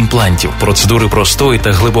відновлення імплантів, процедури простої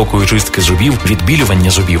та глибокої чистки зубів,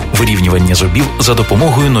 відбілювання зубів, вирівнювання зубів за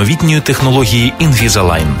допомогою новітньої технології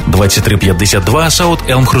Invisalign. 2352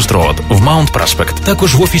 South Elmhurst Road в Маунт Проспект.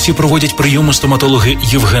 Також в офісі проводять прийоми стоматологи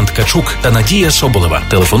Євген Ткачук та Надія Соболева.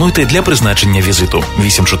 Телефонуйте для призначення візиту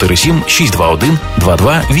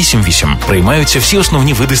 847-621-2288. Приймаються всі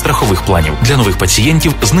основні види страхових планів. Для нових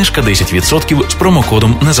пацієнтів знижка 10% з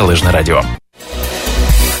промокодом «Незалежне радіо».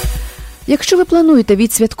 Якщо ви плануєте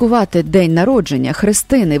відсвяткувати день народження,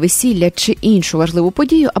 хрестини, весілля чи іншу важливу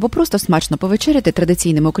подію, або просто смачно повечеряти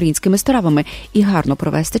традиційними українськими стравами і гарно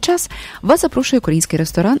провести час, вас запрошує український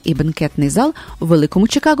ресторан і бенкетний зал у Великому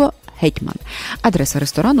Чикаго «Гетьман». Адреса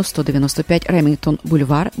ресторану 195 Ремінгтон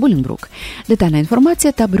Бульвар, Булінбрук. Детальна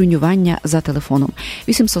інформація та бронювання за телефоном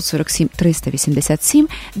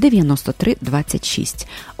 847-387-93-26.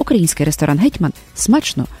 Український ресторан «Гетьман»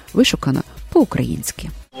 смачно, вишукано, по-українськи.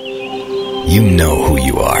 You know who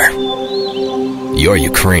you are. You're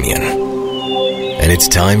Ukrainian. And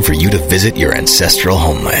it's time for you to visit your ancestral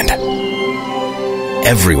homeland.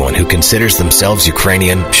 Everyone who considers themselves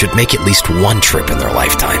Ukrainian should make at least one trip in their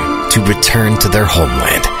lifetime to return to their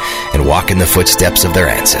homeland and walk in the footsteps of their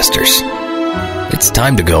ancestors. It's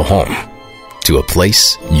time to go home, to a place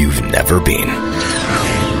you've never been.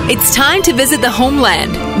 It's time to visit the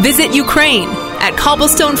homeland. Visit Ukraine at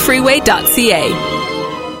cobblestonefreeway.ca.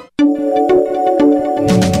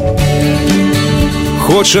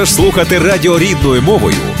 Хочеш слухати радіо рідною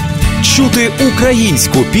мовою, чути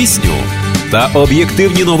українську пісню та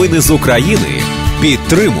об'єктивні новини з України?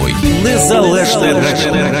 Підтримуй Незалежне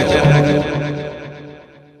радіо.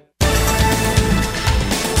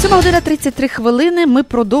 7:33 хвилини. Ми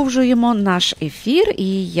продовжуємо наш ефір,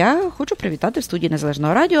 і я хочу привітати в студії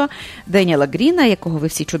Незалежного радіо Деніела Гріна, якого ви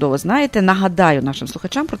всі чудово знаєте. Нагадаю нашим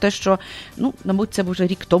слухачам про те, що, мабуть, це вже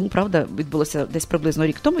рік тому, правда, відбулося десь приблизно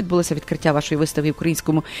рік тому, відбулося відкриття вашої виставки в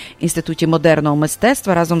Українському інституті модерного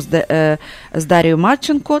мистецтва разом з Дарією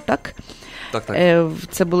Марченко, так? Так.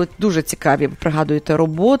 Це були дуже цікаві, ви пригадуєте,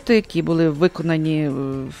 роботи, які були виконані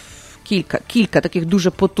кілька таких дуже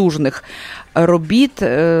потужних робіт,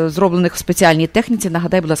 зроблених в спеціальній техніці.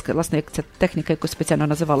 Нагадай, будь ласка, власне, як ця техніка якось спеціально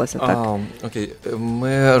називалася, так? Окей.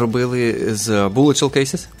 Ми робили з bullet shell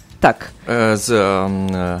cases. Так.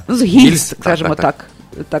 З гільз, скажімо так.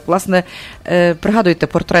 Так, власне, пригадуєте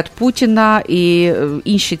портрет Путіна і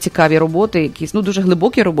інші цікаві роботи, якісь, дуже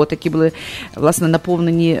глибокі роботи, які були, власне,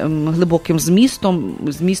 наповнені глибоким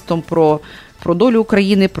змістом про долю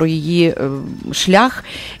України, про її шлях.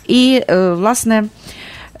 І, власне,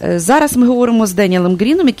 зараз ми говоримо з Деніелом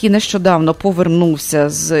Гріном, який нещодавно повернувся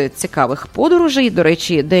з цікавих подорожей. До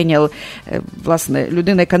речі, Деніел, власне,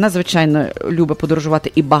 людина, яка надзвичайно любить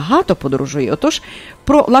подорожувати і багато подорожує. Отож,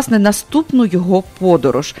 про, власне, наступну його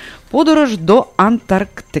подорож. Подорож до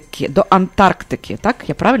Антарктики, так?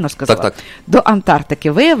 Я правильно сказала? Так. До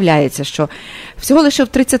Антарктики. Виявляється, що всього лише в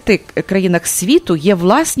 30 країнах світу є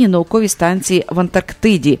власні наукові станції в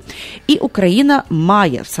Антарктиді. І Україна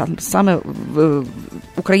має, саме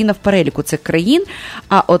Україна в переліку цих країн,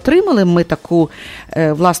 а отримали ми таку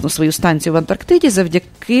власну свою станцію в Антарктиді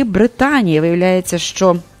завдяки Британії. Виявляється,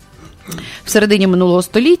 що в середині минулого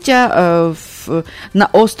століття на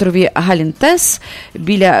острові Галінтес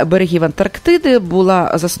біля берегів Антарктиди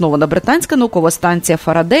була заснована британська наукова станція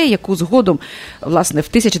Фарадей, яку згодом, власне, в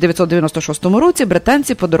 1996 році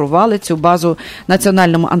британці подарували цю базу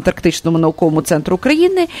Національному антарктичному науковому центру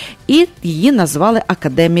України і її назвали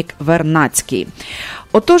Академік Вернадський.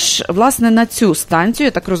 Отож, власне, на цю станцію,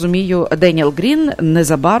 я так розумію, Деніел Грін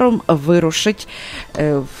незабаром вирушить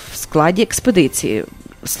в складі експедиції.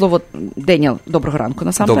 Слово, Деніел, доброго ранку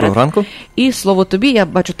насамперед. Доброго ранку. І слово тобі, я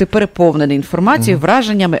бачу, ти переповнений інформацією,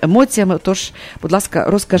 враженнями, емоціями. Тож, будь ласка,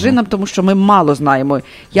 розкажи нам, тому що ми мало знаємо,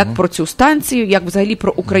 як про цю станцію, як взагалі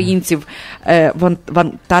про українців в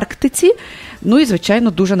Антарктиці. Ну і,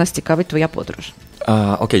 звичайно, дуже нас цікавить твоя подорож.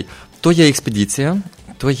 Окей. То є експедиція,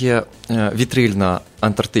 то є вітрильна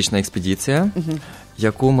антарктична експедиція,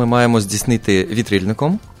 яку ми маємо здійснити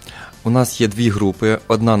вітрильником. У нас є дві групи.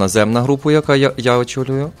 Одна наземна група, яка я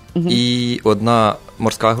очолюю, і одна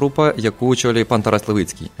морська група, яку очолює пан Тарас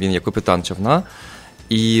Левицький. Він є капітан човна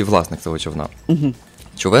і власник цього човна.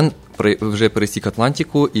 Човен вже пересік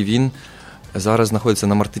Атлантику, і він зараз знаходиться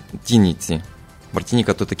на Мартиніці.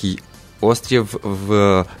 Мартиніка – то такий острів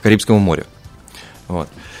в Карибському морі. От.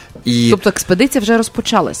 Тобто експедиція вже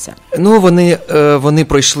розпочалася? Ну, вони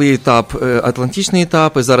пройшли атлантичний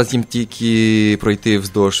етап, і зараз їм тільки пройти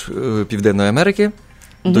вздовж Південної Америки,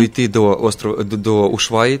 дойти до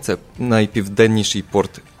Ушваї, це найпівденніший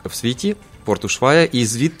порт в світі, порт Ушвая, і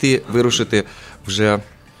звідти вирушити вже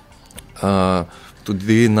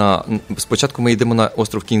туди спочатку ми йдемо на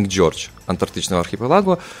остров Кінг-Джордж, антарктичного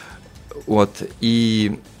архіпелагу,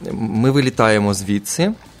 і ми вилітаємо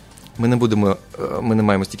звідси. Ми не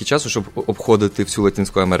маємо стільки часу, щоб обходити всю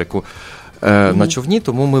Латинську Америку на човні,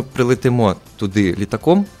 тому ми прилетимо туди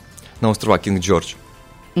літаком на острова Кінг-Джордж.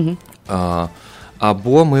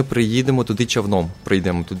 Або ми прийдемо туди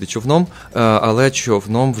човном, але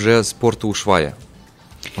човном вже з порту Ушвая.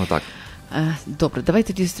 Отак. Добре,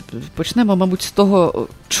 давайте тоді почнемо, мабуть, з того,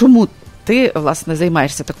 чому ти, власне,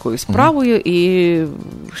 займаєшся такою справою, і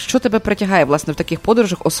що тебе притягає, власне, в таких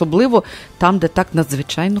подорожах, особливо там, де так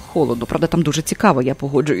надзвичайно холодно. Правда, там дуже цікаво, я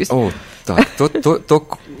погоджуюсь. О, так, то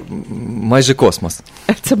майже космос.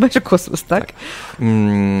 Це майже космос, так?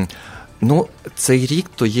 Ну, цей рік,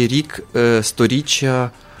 то є рік сторіччя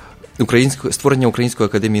створення Української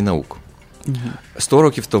академії наук. 100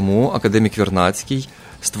 років тому академік Вернадський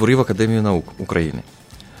створив Академію наук України.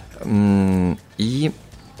 І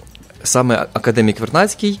саме академік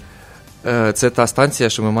Вернадський – це та станція,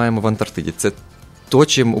 що ми маємо в Антарктиді. Це то,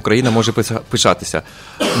 чим Україна може пишатися.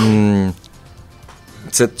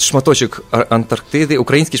 Це шматочок Антарктиди,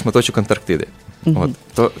 український шматочок Антарктиди.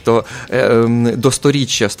 До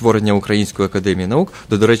 100-річчя створення Української академії наук,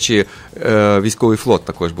 до речі, військовий флот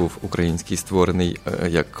також був український створений,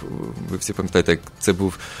 як ви всі пам'ятаєте, це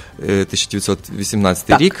був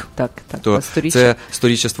 1918 рік. Так. То це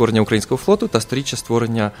 100-річчя створення українського флоту та 100-річчя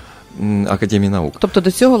створення Академії наук. Тобто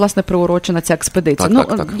до цього, власне, приурочена ця експедиція.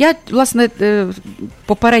 Так. Я, власне,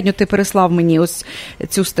 попередньо ти переслав мені ось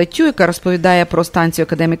цю статтю, яка розповідає про станцію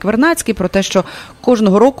Академік Вернадський, про те, що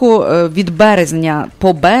кожного року від березня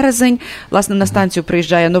по березень, власне, на станцію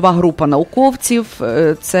приїжджає нова група науковців.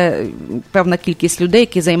 Це певна кількість людей,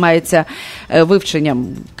 які займаються вивченням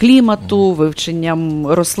клімату, вивченням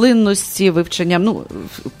рослинності, вивченням,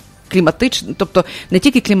 тобто не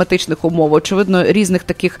тільки кліматичних умов, очевидно, різних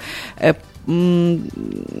таких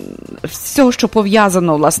всього, що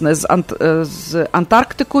пов'язано, власне, з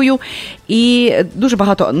Антарктикою, і дуже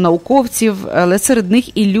багато науковців, але серед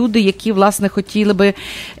них і люди, які, власне, хотіли би,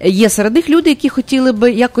 є серед них люди, які хотіли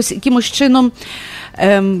би якимось чином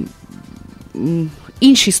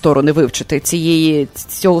інші сторони вивчити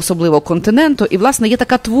цього особливого континенту. І, власне, є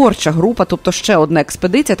така творча група, тобто ще одна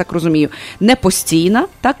експедиція, так розумію, не постійна,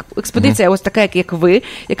 так? Експедиція ось така, як ви,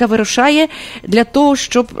 яка вирушає для того,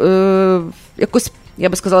 щоб якось, я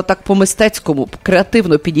би сказала так, по-мистецькому,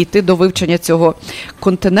 креативно підійти до вивчення цього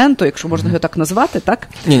континенту, якщо можна його так назвати, так?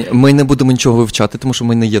 Ні, ми не будемо нічого вивчати, тому що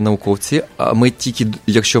ми не є науковці, а ми тільки,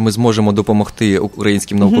 якщо ми зможемо допомогти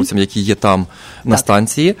українським науковцям, які є там на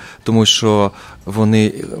станції, тому що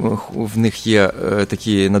в них є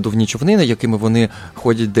такі надувні човни, якими вони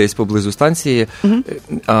ходять десь поблизу станції,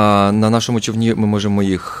 а на нашому човні ми можемо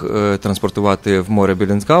їх транспортувати в море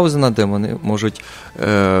Беллінсгаузена, де вони можуть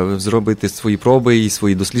зробити свої проби і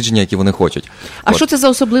свої дослідження, які вони хочуть. А що це за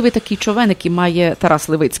особливий такий човен, який має Тарас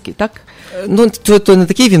Левицький, так? Ну, то не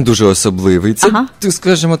такий він дуже особливий. Це,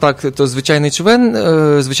 скажімо так, то звичайний човен,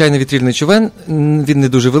 звичайний вітрильний човен, він не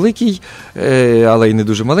дуже великий, але й не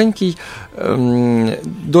дуже маленький.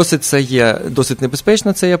 Досить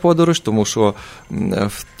небезпечна це є подорож, тому що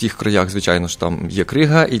в тих краях, звичайно ж, там є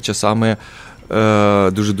крига, і часами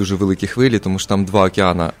дуже-дуже великі хвилі, тому що там два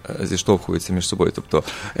океани зіштовхуються між собою. Тобто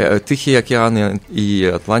Тихий океан і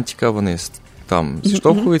Атлантика, вони там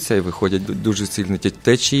зіштовхуються і виходять дуже сильні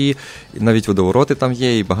течії, і навіть водовороти там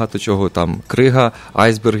є, і багато чого там, крига,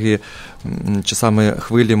 айсберги, часами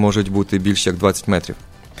хвилі можуть бути більше як 20 метрів.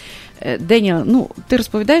 Деня, ну, ти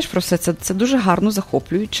розповідаєш про все це дуже гарно,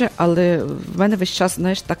 захоплююче, але в мене весь час,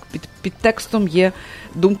 знаєш, так під текстом є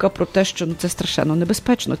думка про те, що це страшенно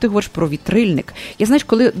небезпечно. Ти говориш про вітрильник. Я, знаєш,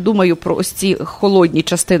 коли думаю про ось ці холодні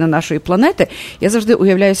частини нашої планети, я завжди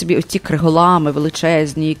уявляю собі ось ці криголами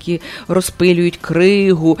величезні, які розпилюють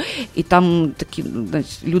кригу, і там такі, знаєш,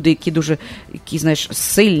 люди, які, знаєш,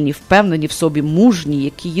 сильні, впевнені в собі, мужні,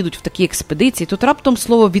 які їдуть в такі експедиції. Тут раптом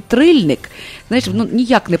слово вітрильник, знаєш, воно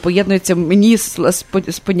ніяк не поєднується мені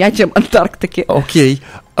з поняттям Антарктики. Окей.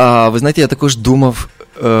 Ви знаєте, я також думав,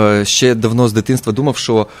 ще давно з дитинства думав,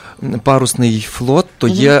 що парусний флот то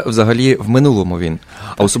є взагалі в минулому він,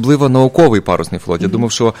 а особливо науковий парусний флот. Я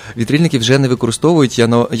думав, що вітрильники вже не використовують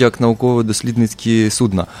як науково-дослідницькі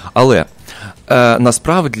судна. Але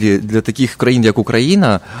насправді для таких країн, як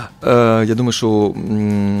Україна, я думаю, що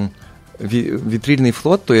вітрильний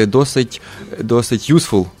флот то є досить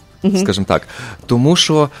useful, скажімо так. Тому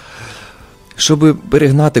що щоб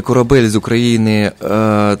перегнати корабель з України,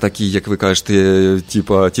 такий, як ви кажете,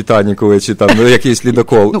 типа Титаніковий, чи там якийсь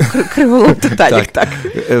лідокол. Ну, криволом Титанік, так.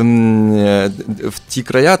 В ті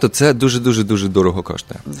края, то це дуже-дуже-дуже дорого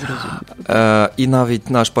коштує. І навіть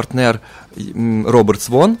наш партнер Роберт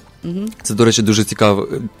Свон, це, до речі, дуже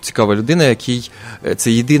цікава людина,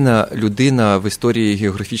 це єдина людина в історії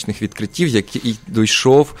географічних відкриттів, який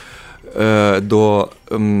дійшов до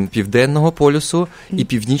Південного полюсу і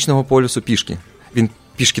Північного полюсу пішки. Він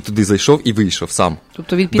пішки туди зайшов і вийшов сам.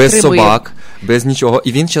 Тобто він без собак, без нічого.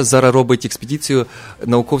 І він зараз робить експедицію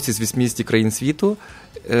науковців з 80 країн світу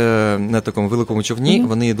на такому великому човні.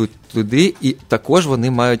 Вони йдуть туди, і також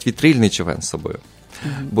вони мають вітрильний човен з собою.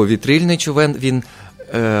 Бо вітрильний човен,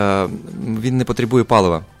 він не потребує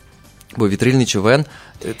палива. Бо вітрильний човен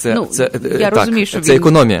розумію, що це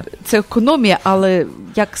економія. Це економія, але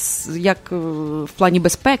як в плані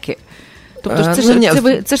безпеки. Тобто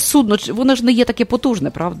це ж судно, воно ж не є таке потужне,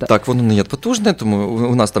 правда? Так, воно не є потужне, тому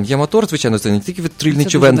у нас там є мотор, звичайно, це не тільки вітрильний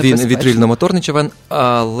човен, він вітрильно-моторний човен,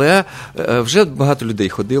 але вже багато людей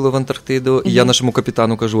ходило в Антарктиду, і я нашому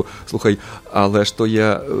капітану кажу, слухай, але ж то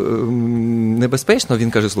є небезпечно?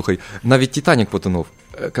 Він каже, слухай, навіть Титанік потонув.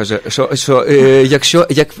 Каже, що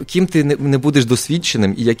ким ти не будеш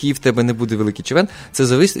досвідченим і який в тебе не буде великий човен, це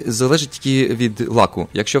залежить тільки від лаку.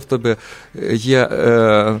 Якщо в тебе є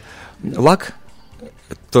лак,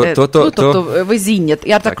 тобто везіння,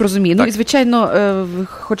 я так розумію. Ну і, звичайно,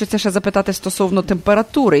 хочеться ще запитати стосовно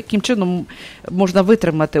температури. Яким чином можна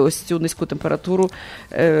витримати ось цю низьку температуру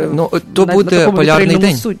то буде полярний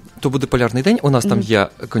день. То буде полярний день. У нас там є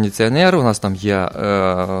кондиціонер, у нас там є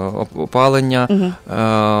опалення,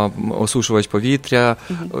 осушувач повітря,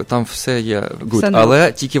 там все є good.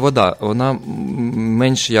 Але тільки вода, вона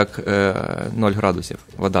менше як 0 градусів,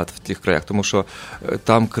 вода в тих краях, тому що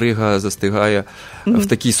там крига застигає в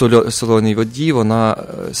такій солоній воді, вона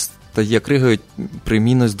стає кригою при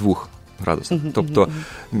 -2 градуса. Тобто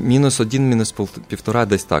мінус 1, мінус 1,5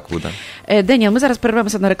 десь так буде. Деня, ми зараз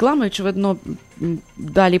перервемося на рекламу, очевидно,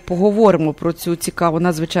 далі поговоримо про цю цікаву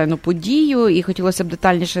надзвичайну подію, і хотілося б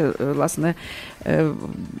детальніше, власне,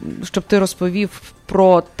 щоб ти розповів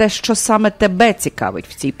про те, що саме тебе цікавить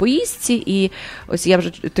в цій поїздці, і ось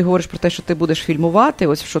ти говориш про те, що ти будеш фільмувати,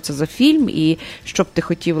 ось що це за фільм, і що б ти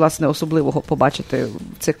хотів, власне, особливого побачити в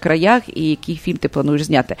цих краях, і який фільм ти плануєш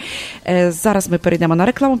зняти. Зараз ми перейдемо на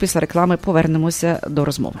рекламу, після реклами повернемося до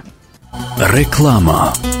розмови.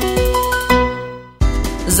 Реклама.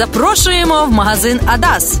 Запрошуємо в магазин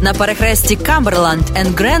 «Адас» на перехресті Камберланд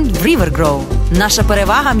and Grand River Grove. Наша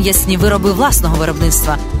перевага – м'ясні вироби власного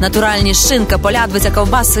виробництва. Натуральні шинка, полядвиця,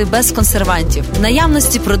 ковбаси без консервантів. В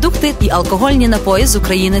наявності продукти і алкогольні напої з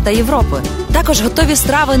України та Європи. Також готові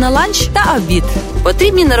страви на ланч та обід.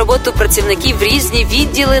 Потрібні на роботу працівників в різні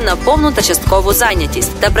відділи на повну та часткову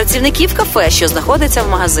зайнятість. Та працівників кафе, що знаходиться в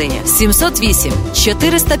магазині. 708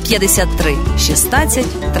 453 16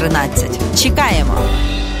 13. Чекаємо!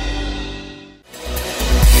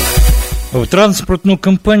 В транспортну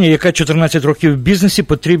компанію, яка 14 років в бізнесі,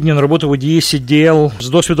 потрібні на роботу водії CDL з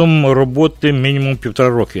досвідом роботи мінімум 1,5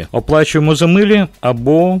 роки. Оплачуємо за милі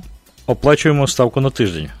або оплачуємо ставку на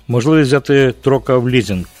тиждень. Можливість взяти трока в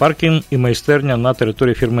лізинг, паркінг і майстерня на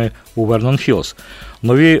території фірми у Вернон-Хіллз.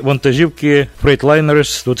 Нові вантажівки Freightliner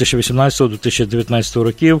з 2018-2019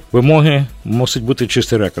 років. Вимоги мусить бути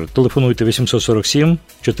чистий рекорд. Телефонуйте 847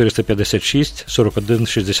 456 41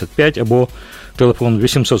 65 або телефон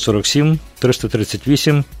 847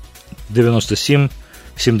 338 97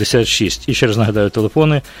 76. І ще раз нагадаю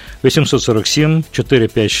телефони 847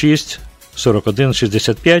 456 41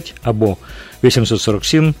 65 або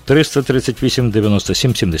 847 338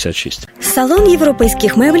 97 76. Салон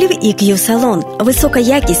європейських меблів EQ Салон. Висока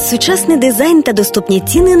якість, сучасний дизайн та доступні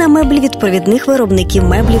ціни на меблі від провідних виробників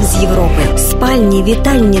меблів з Європи. Спальні,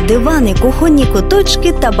 вітальні, дивани, кухонні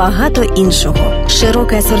куточки та багато іншого.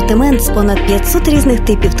 Широкий асортимент з понад 500 різних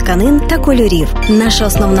типів тканин та кольорів. Наша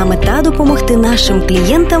основна мета – допомогти нашим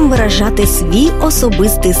клієнтам виражати свій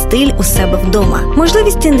особистий стиль у себе вдома.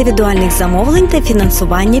 Можливість індивідуальних замовлень та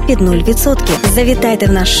фінансування під 0%. Завітайте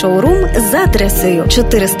в наш шоурум за адресою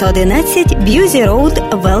 411 Б'юзі Роуд,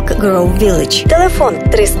 Велк Гроув Вілледж. Телефон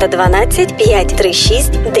 312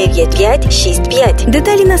 536 9565.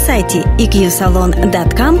 Деталі на сайті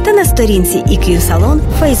eqsalon.com та на сторінці EQ Salon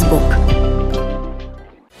Facebook.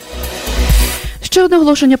 Ще одне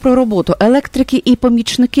оголошення про роботу. Електрики і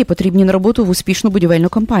помічники потрібні на роботу в успішну будівельну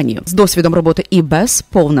компанію. З досвідом роботи і без,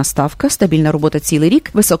 повна ставка, стабільна робота цілий рік,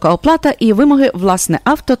 висока оплата і вимоги власне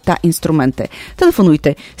авто та інструменти.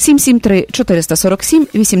 Телефонуйте 773 447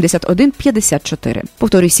 81 54.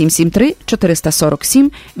 Повторюю 773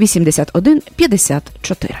 447 81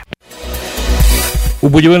 54. У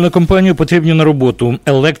будівельну компанію потрібні на роботу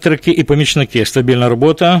електрики і помічники, стабільна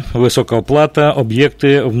робота, висока оплата,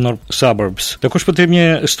 об'єкти в North Suburbs. Також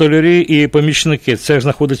потрібні столярі і помічники. Це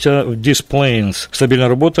знаходиться в Des Plaines. Стабільна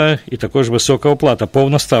робота і також висока оплата,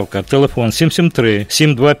 повна ставка. Телефон 773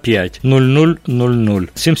 725 0000.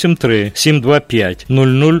 773 725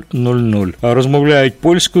 0000. Розмовляють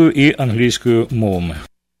польською і англійською мовами.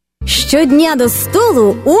 Щодня до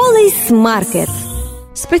столу Always Market.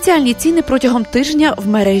 Спеціальні ціни протягом тижня в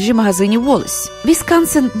мережі магазинів Wallis.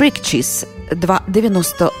 Wisconsin Brick Cheese –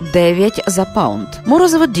 2,99 за паунд.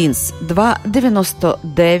 Морозиво Дінс –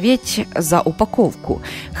 2,99 за упаковку.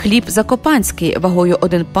 Хліб закопанський вагою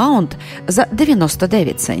 1 паунд за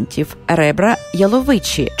 99 центів. Ребра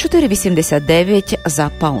яловичі – 4,89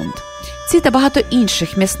 за паунд. Ці та багато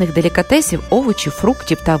інших м'ясних делікатесів, овочів,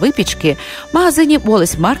 фруктів та випічки в магазині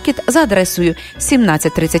Wallis Market за адресою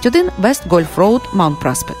 1731 West Golf Road, Mount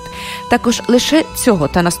Prospect. Також лише цього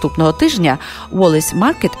та наступного тижня Wallis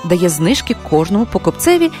Market дає знижки кожному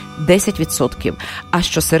покупцеві 10%, а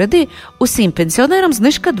щосереди усім пенсіонерам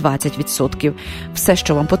знижка 20%. Все,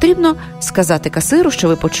 що вам потрібно, сказати касиру, що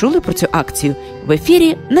ви почули про цю акцію в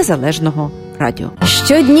ефірі Незалежного радіо.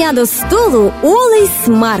 Щодня до столу Always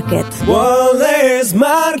Market. Always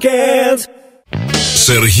Market.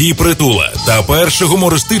 Сергій Притула та перше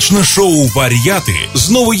гумористичне шоу «Вар'яти»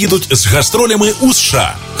 знову їдуть з гастролями у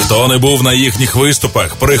США. Хто не був на їхніх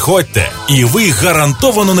виступах, приходьте, і ви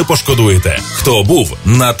гарантовано не пошкодуєте. Хто був,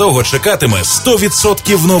 на того чекатиме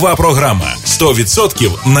 100% нова програма,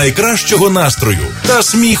 100% найкращого настрою та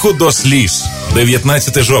сміху до сліз.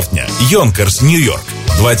 19 жовтня – Йонкерс, Нью-Йорк.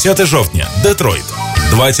 20 жовтня – Детройт.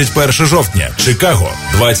 21 жовтня – Чикаго.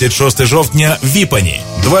 26 жовтня – Віпані.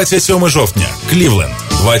 27 жовтня – Клівленд.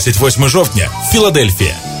 28 жовтня,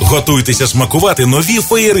 Філадельфія. Готуйтеся смакувати нові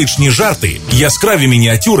феєричні жарти, яскраві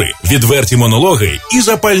мініатюри, відверті монологи і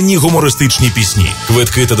запальні гумористичні пісні.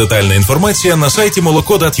 Квитки та детальна інформація на сайті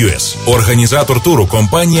молоко.us. Організатор туру –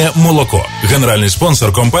 компанія «Молоко». Генеральний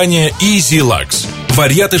спонсор – компанія Easy Lux.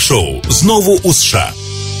 Вар'яти шоу знову у США.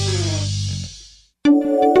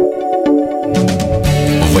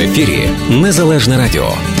 В ефірі Незалежне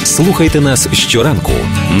Радіо. Слухайте нас щоранку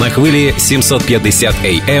на хвилі 750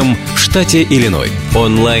 AM в штаті Ілліной.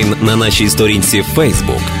 Онлайн на нашій сторінці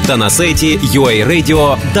Facebook та на сайті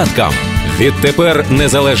uaradio.com. Відтепер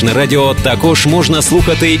Незалежне Радіо також можна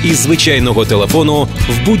слухати із звичайного телефону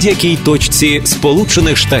в будь-якій точці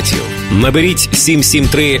Сполучених Штатів. Наберіть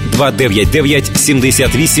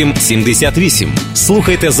 773-299-78-78.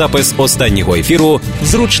 Слухайте запис останнього ефіру в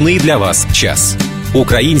зручний для вас час.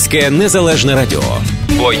 Українське Незалежне Радіо.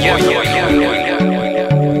 Бо я...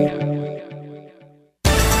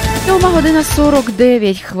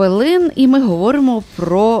 7:49, і ми говоримо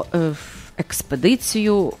про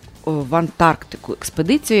експедицію в Антарктику.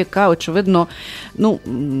 Експедицію, яка, очевидно,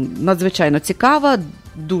 надзвичайно цікава,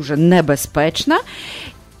 дуже небезпечна.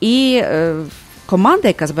 І команда,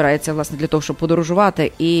 яка збирається, власне, для того, щоб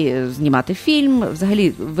подорожувати і знімати фільм,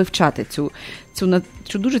 взагалі вивчати цю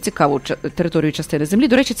дуже цікаву територію частини Землі.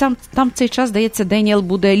 До речі, там в цей час, здається, Деніел,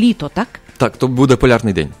 буде літо, так? Так, то буде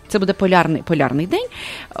полярний день. Це буде полярний день.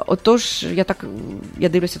 Отож, я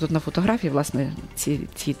дивлюся тут на фотографії, власне, ці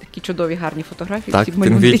такі чудові, гарні фотографії. Так,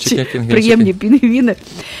 пінгвінчики. Приємні пінгвіни.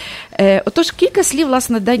 Отож, кілька слів,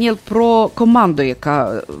 власне, Деніел, про команду,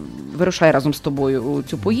 яка вирушає разом з тобою у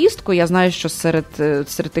цю поїздку. Я знаю, що серед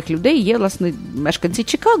тих людей є, власне, мешканці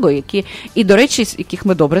Чикаго, і, до речі, яких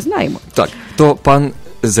ми добре знаємо. Так, то пан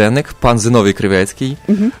Зеник, пан Зиновій Кривецький,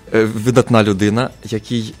 видатна людина,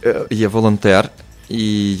 який є волонтер,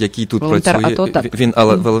 і який тут працює. АТО, він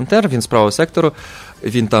волонтер, він з правого сектору,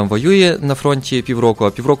 він там воює на фронті півроку, а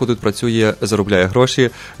півроку тут працює, заробляє гроші,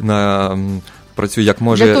 працює як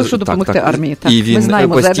може. Для того, щоб допомогти армії. Так. І він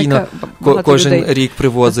постійно кожен людей. Рік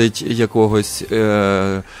привозить якогось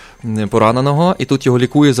пораненого, і тут його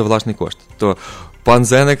лікує за власний кошт. То пан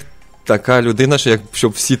Зеник така людина, що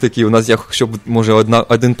щоб всі такі, у нас, якщо б, може,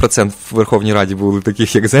 1% в Верховній Раді були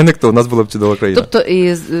таких, як Зеник, то у нас була б чудова країна. Тобто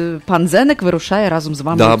і пан Зеник вирушає разом з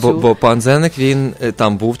вами? Так, бо пан Зеник, він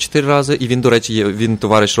там був 4 рази, і він, до речі, він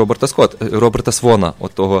товариш Роберта Свона,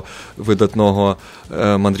 от того видатного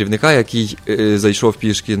мандрівника, який зайшов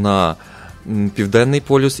пішки на Південний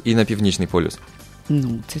полюс і на Північний полюс.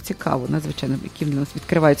 Це цікаво, надзвичайно, які в нас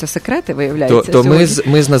відкриваються секрети, виявляється. То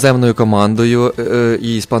ми з наземною командою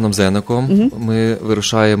і з паном Зеником, ми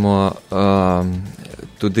вирушаємо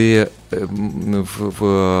туди,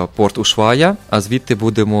 в порт Ушвая, а звідти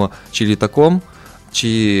будемо чи літаком,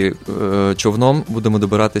 чи човном будемо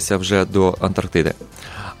добиратися вже до Антарктиди.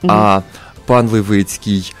 А пан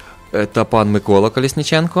Левицький та пан Микола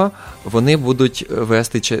Колісніченко, вони будуть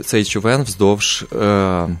вести цей човен вздовж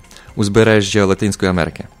узбережжя Латинської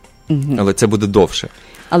Америки. Але це буде довше.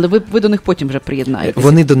 Але ви до них потім вже приєднаєтеся?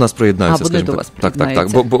 Вони до нас приєднаються, скажімо так. Вони до вас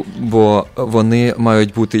приєднаються. Так. Бо вони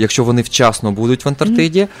мають бути, якщо вони вчасно будуть в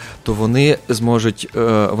Антарктиді, то вони зможуть,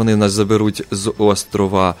 вони нас заберуть з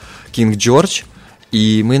острова Кінг-Джордж,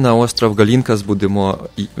 і ми на остров Галінкас будемо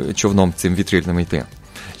човном цим вітрильним йти.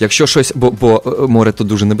 Якщо щось, бо море тут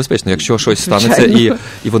дуже небезпечно, якщо щось станеться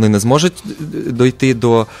і вони не зможуть дойти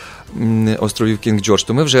до островів Кінг-Джордж,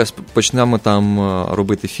 то ми вже почнемо там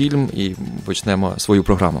робити фільм і почнемо свою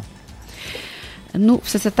програму.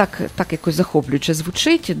 Все це так якось захоплююче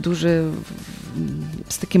звучить, дуже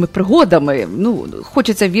з такими пригодами.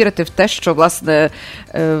 Хочеться вірити в те, що, власне,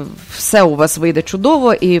 все у вас вийде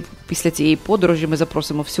чудово, і після цієї подорожі ми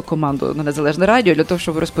запросимо всю команду на Незалежне Радіо для того,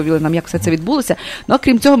 щоб ви розповіли нам, як все це відбулося. А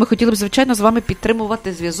крім цього, ми хотіли б, звичайно, з вами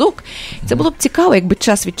підтримувати зв'язок. Це було б цікаво, якби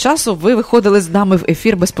час від часу ви виходили з нами в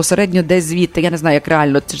ефір безпосередньо десь звідти. Я не знаю, як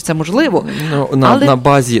реально це можливо. На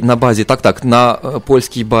базі, на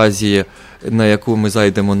польській базі, на яку ми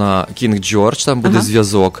зайдемо на Кінг-Джордж, там буде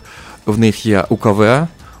зв'язок. В них є УКВ,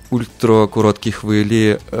 ультракороткі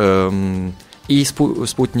хвилі, і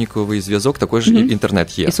спутниковий зв'язок, також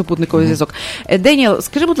інтернет є. І супутниковий зв'язок. Деніел,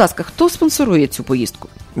 скажи, будь ласка, хто спонсорує цю поїздку?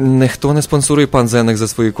 Ніхто не спонсорує, пан Зеник за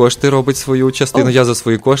свої кошти робить свою частину, я за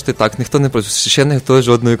свої кошти, так, ще ніхто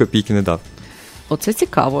жодної копійки не дав. Оце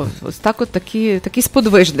цікаво. Ось так такі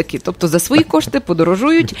сподвижники. Тобто за свої кошти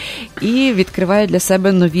подорожують і відкривають для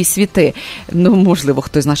себе нові світи. Можливо,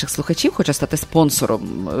 хтось з наших слухачів хоче стати спонсором,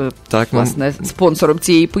 спонсором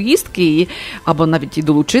цієї поїздки, або навіть і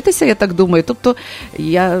долучитися, я так думаю. Тобто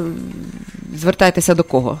звертайтеся до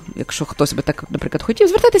кого? Якщо хтось би так, наприклад, хотів,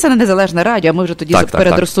 звертайтеся на Незалежне радіо, а ми вже тоді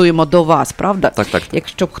передресуємо до вас, правда? Так.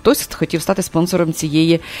 Якщо б хтось хотів стати спонсором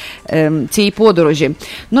цієї подорожі.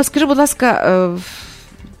 Ну, а скажи, будь ласка,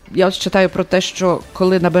 я ось читаю про те, що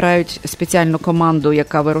коли набирають спеціальну команду,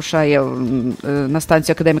 яка вирушає на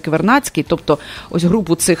станцію академіки Вернадський, тобто ось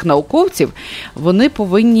групу цих науковців, вони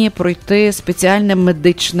повинні пройти спеціальне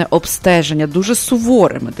медичне обстеження, дуже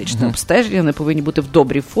суворе медичне обстеження, вони повинні бути в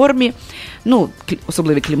добрій формі, ну,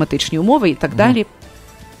 особливі кліматичні умови і так далі.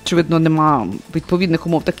 Очевидно, нема відповідних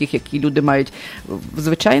умов таких, які люди мають в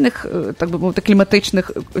звичайних, так би мовити,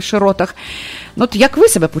 кліматичних широтах. Ну, от як ви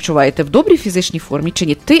себе почуваєте? В добрій фізичній формі чи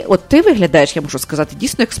ні? Ти виглядаєш, я можу сказати,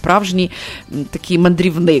 дійсно як справжній такий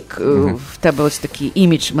мандрівник. В тебе ось такий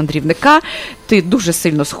імідж мандрівника. Ти дуже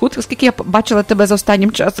сильно схуд, оскільки я бачила тебе за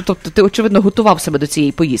останнім часом. Тобто ти, очевидно, готував себе до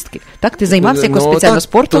цієї поїздки. Так? Ти займався якось спеціально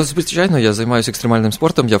спортом? То, звичайно, я займаюся екстремальним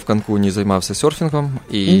спортом. Я в Канкуні займався серфінгом.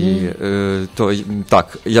 І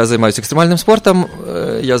так, я займаюся екстремальним спортом,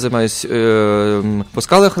 я займаюся по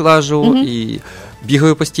скалах лажу і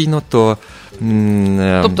бігаю постійно, то...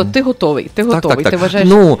 Тобто ти готовий, Так. Ти вважаєш...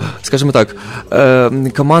 Ну, скажімо так,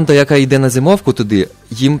 команда, яка йде на зимовку туди,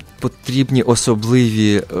 їм потрібні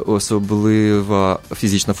особлива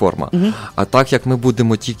фізична форма. А так, як ми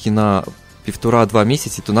будемо тільки на 1,5-2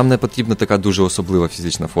 місяці, то нам не потрібна така дуже особлива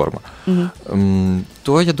фізична форма.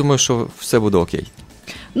 То я думаю, що все буде окей.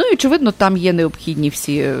 Ну і, очевидно, там є необхідні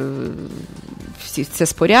всі це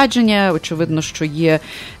спорядження, очевидно, що є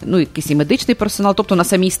якийсь і медичний персонал, тобто на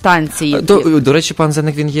самій станції. До речі, пан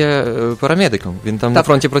Зеник, він є парамедиком, він там на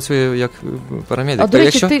фронті працює як парамедик. А, до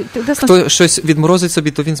речі, якщо хто щось відморозить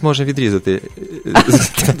собі, то він зможе відрізати.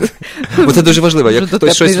 Бо це дуже важливо, як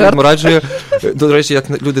хтось щось відмораджує. До речі,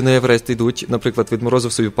 як люди на Еверест йдуть, наприклад,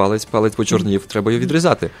 відморозив собі палець почорнів, треба його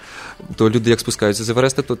відрізати. То люди, як спускаються з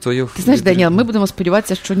Евереста, то його... Ти знаєш, Даніел, ми будемо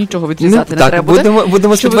сподіватися, що нічого відрізати не треба буде.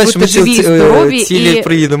 Будемо сподіватися, що ми цілі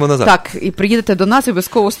приїдемо назад. Так, і приїдете до нас,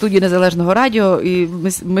 обов'язково в студії Незалежного радіо, і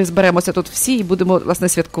ми зберемося тут всі і будемо, власне,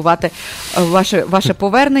 святкувати ваше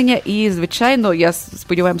повернення. І, звичайно, я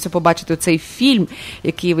сподіваємося побачити цей фільм,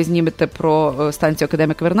 який ви знімете про станцію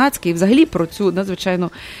академік Вернадський, і взагалі про цю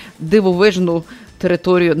надзвичайно дивовижну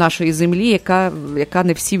територію нашої землі, яка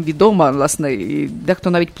не всім відома, власне, і дехто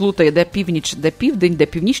навіть плутає, де північ, де південь, де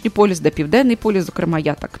північний полюс, де південний полюс, зокрема,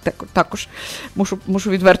 я також мушу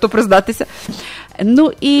відверто признатися.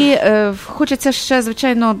 Ну і хочеться ще,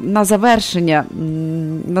 звичайно, на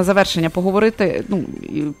завершення поговорити,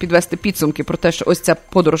 і підвести підсумки про те, що ось ця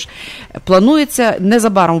подорож планується,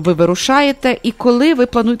 незабаром ви вирушаєте, і коли ви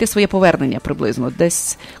плануєте своє повернення приблизно?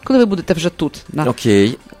 Десь, коли ви будете вже тут,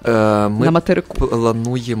 Окей. На материку?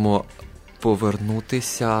 Плануємо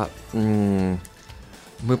повернутися.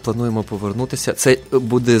 Це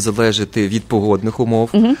буде залежати від погодних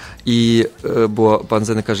умов. Бо пан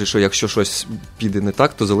Зеник каже, що якщо щось піде не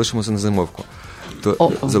так, то залишимося на зимовку.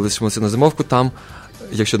 Залишимося на зимовку там,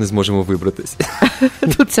 якщо не зможемо вибратися.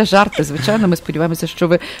 Це жарти, звичайно. Ми сподіваємося, що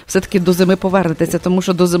ви все-таки до зими повернетеся, тому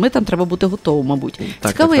що до зими там треба бути готовим, мабуть.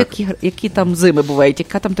 Цікаво, які там зими бувають,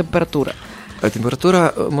 яка там температура?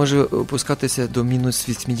 Температура може опускатися до мінус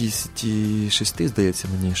 86, здається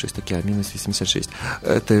мені, щось таке, мінус 86.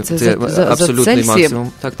 Це абсолютний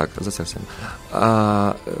максимум. Так, за Цельсієм.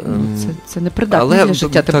 Це непридатна для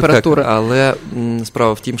життя температура. Але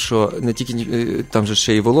справа в тім, що не тільки там же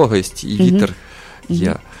ще і вологість, і вітер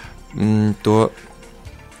є, то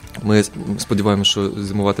ми сподіваємося, що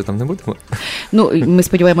зимувати там не будемо. Ми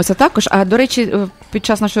сподіваємося також. А, до речі, під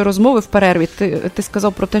час нашої розмови в перерві ти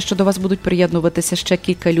сказав про те, що до вас будуть приєднуватися ще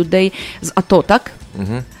кілька людей з АТО, так?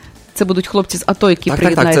 Це будуть хлопці з АТО, які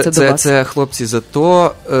приєднаються до вас. Це хлопці з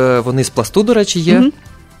АТО, вони з Пласту, до речі, є.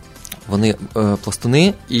 Вони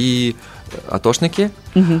пластуни і атошники.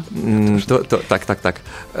 Так.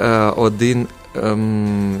 Один...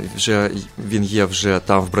 він є вже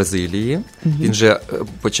там в Бразилії, він вже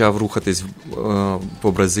почав рухатись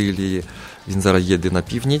по Бразилії, він зараз їде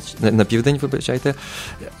на південь, вибачайте.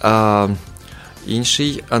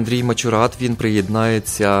 Інший Андрій Мачурат,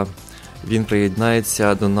 він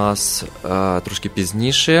приєднається до нас трошки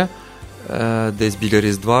пізніше, десь біля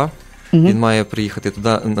Різдва. Він має приїхати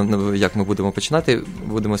туди, як ми будемо починати,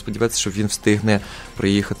 будемо сподіватися, що він встигне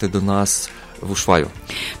приїхати до нас в Ушваю.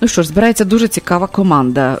 Ну що ж, збирається дуже цікава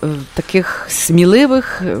команда таких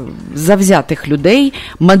сміливих, завзятих людей,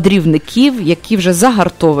 мандрівників, які вже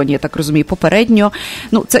загартовані, я так розумію, попередньо.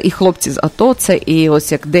 Ну, це і хлопці з АТО, це і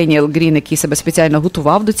ось як Деніел Грін, який себе спеціально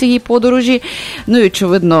готував до цієї подорожі. Ну і,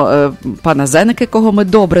 очевидно, пана Зеника, якого ми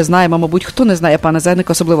добре знаємо, мабуть, хто не знає пана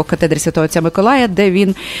Зеника, особливо в катедрі Святого Отця Миколая, де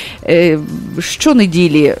він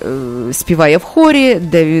щонеділі співає в хорі,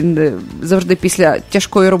 де він завжди після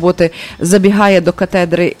тяжкої роботи забігає до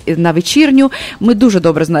катедри на вечірню. Ми дуже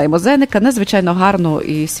добре знаємо Зеника, надзвичайно гарну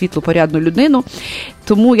і світлопорядну людину.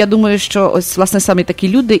 Тому я думаю, що ось, власне, саме такі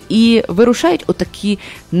люди і вирушають у такі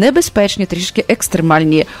небезпечні, трішки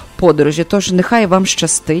екстремальні подорожі. Тож нехай вам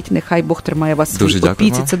щастить, нехай Бог тримає вас в своїй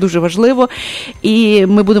опіці, це дуже важливо. І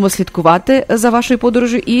ми будемо слідкувати за вашою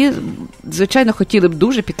подорожю і, звичайно, хотіли б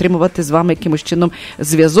дуже підтримувати з вами якимось чином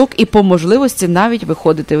зв'язок і по можливості навіть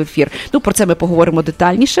виходити в ефір. Ну, про це ми поговоримо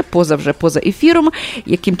детальніше, поза ефіром,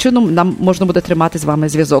 яким чином нам можна буде тримати з вами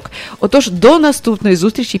зв'язок. Отож, до наступної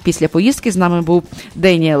зустрічі після поїздки. З нами був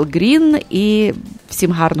Деніел Грін і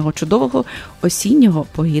всім гарного, чудового, осіннього,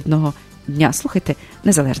 погідного дня. Слухайте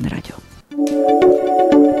Незалежне радіо.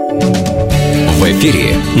 В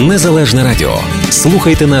ефірі Незалежне радіо.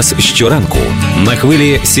 Слухайте нас щоранку на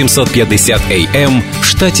хвилі 750 AM в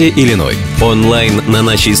штаті Ілліной. Онлайн на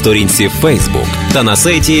нашій сторінці Facebook та на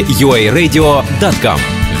сайті uaradio.com.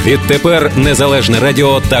 Відтепер Незалежне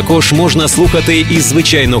радіо також можна слухати із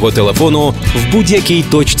звичайного телефону в будь-якій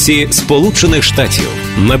точці Сполучених Штатів.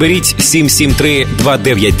 Наберіть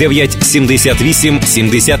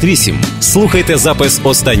 773-299-78-78. Слухайте запис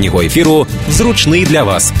останнього ефіру в зручний для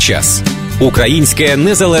вас час. Українське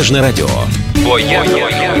Незалежне радіо. Бо я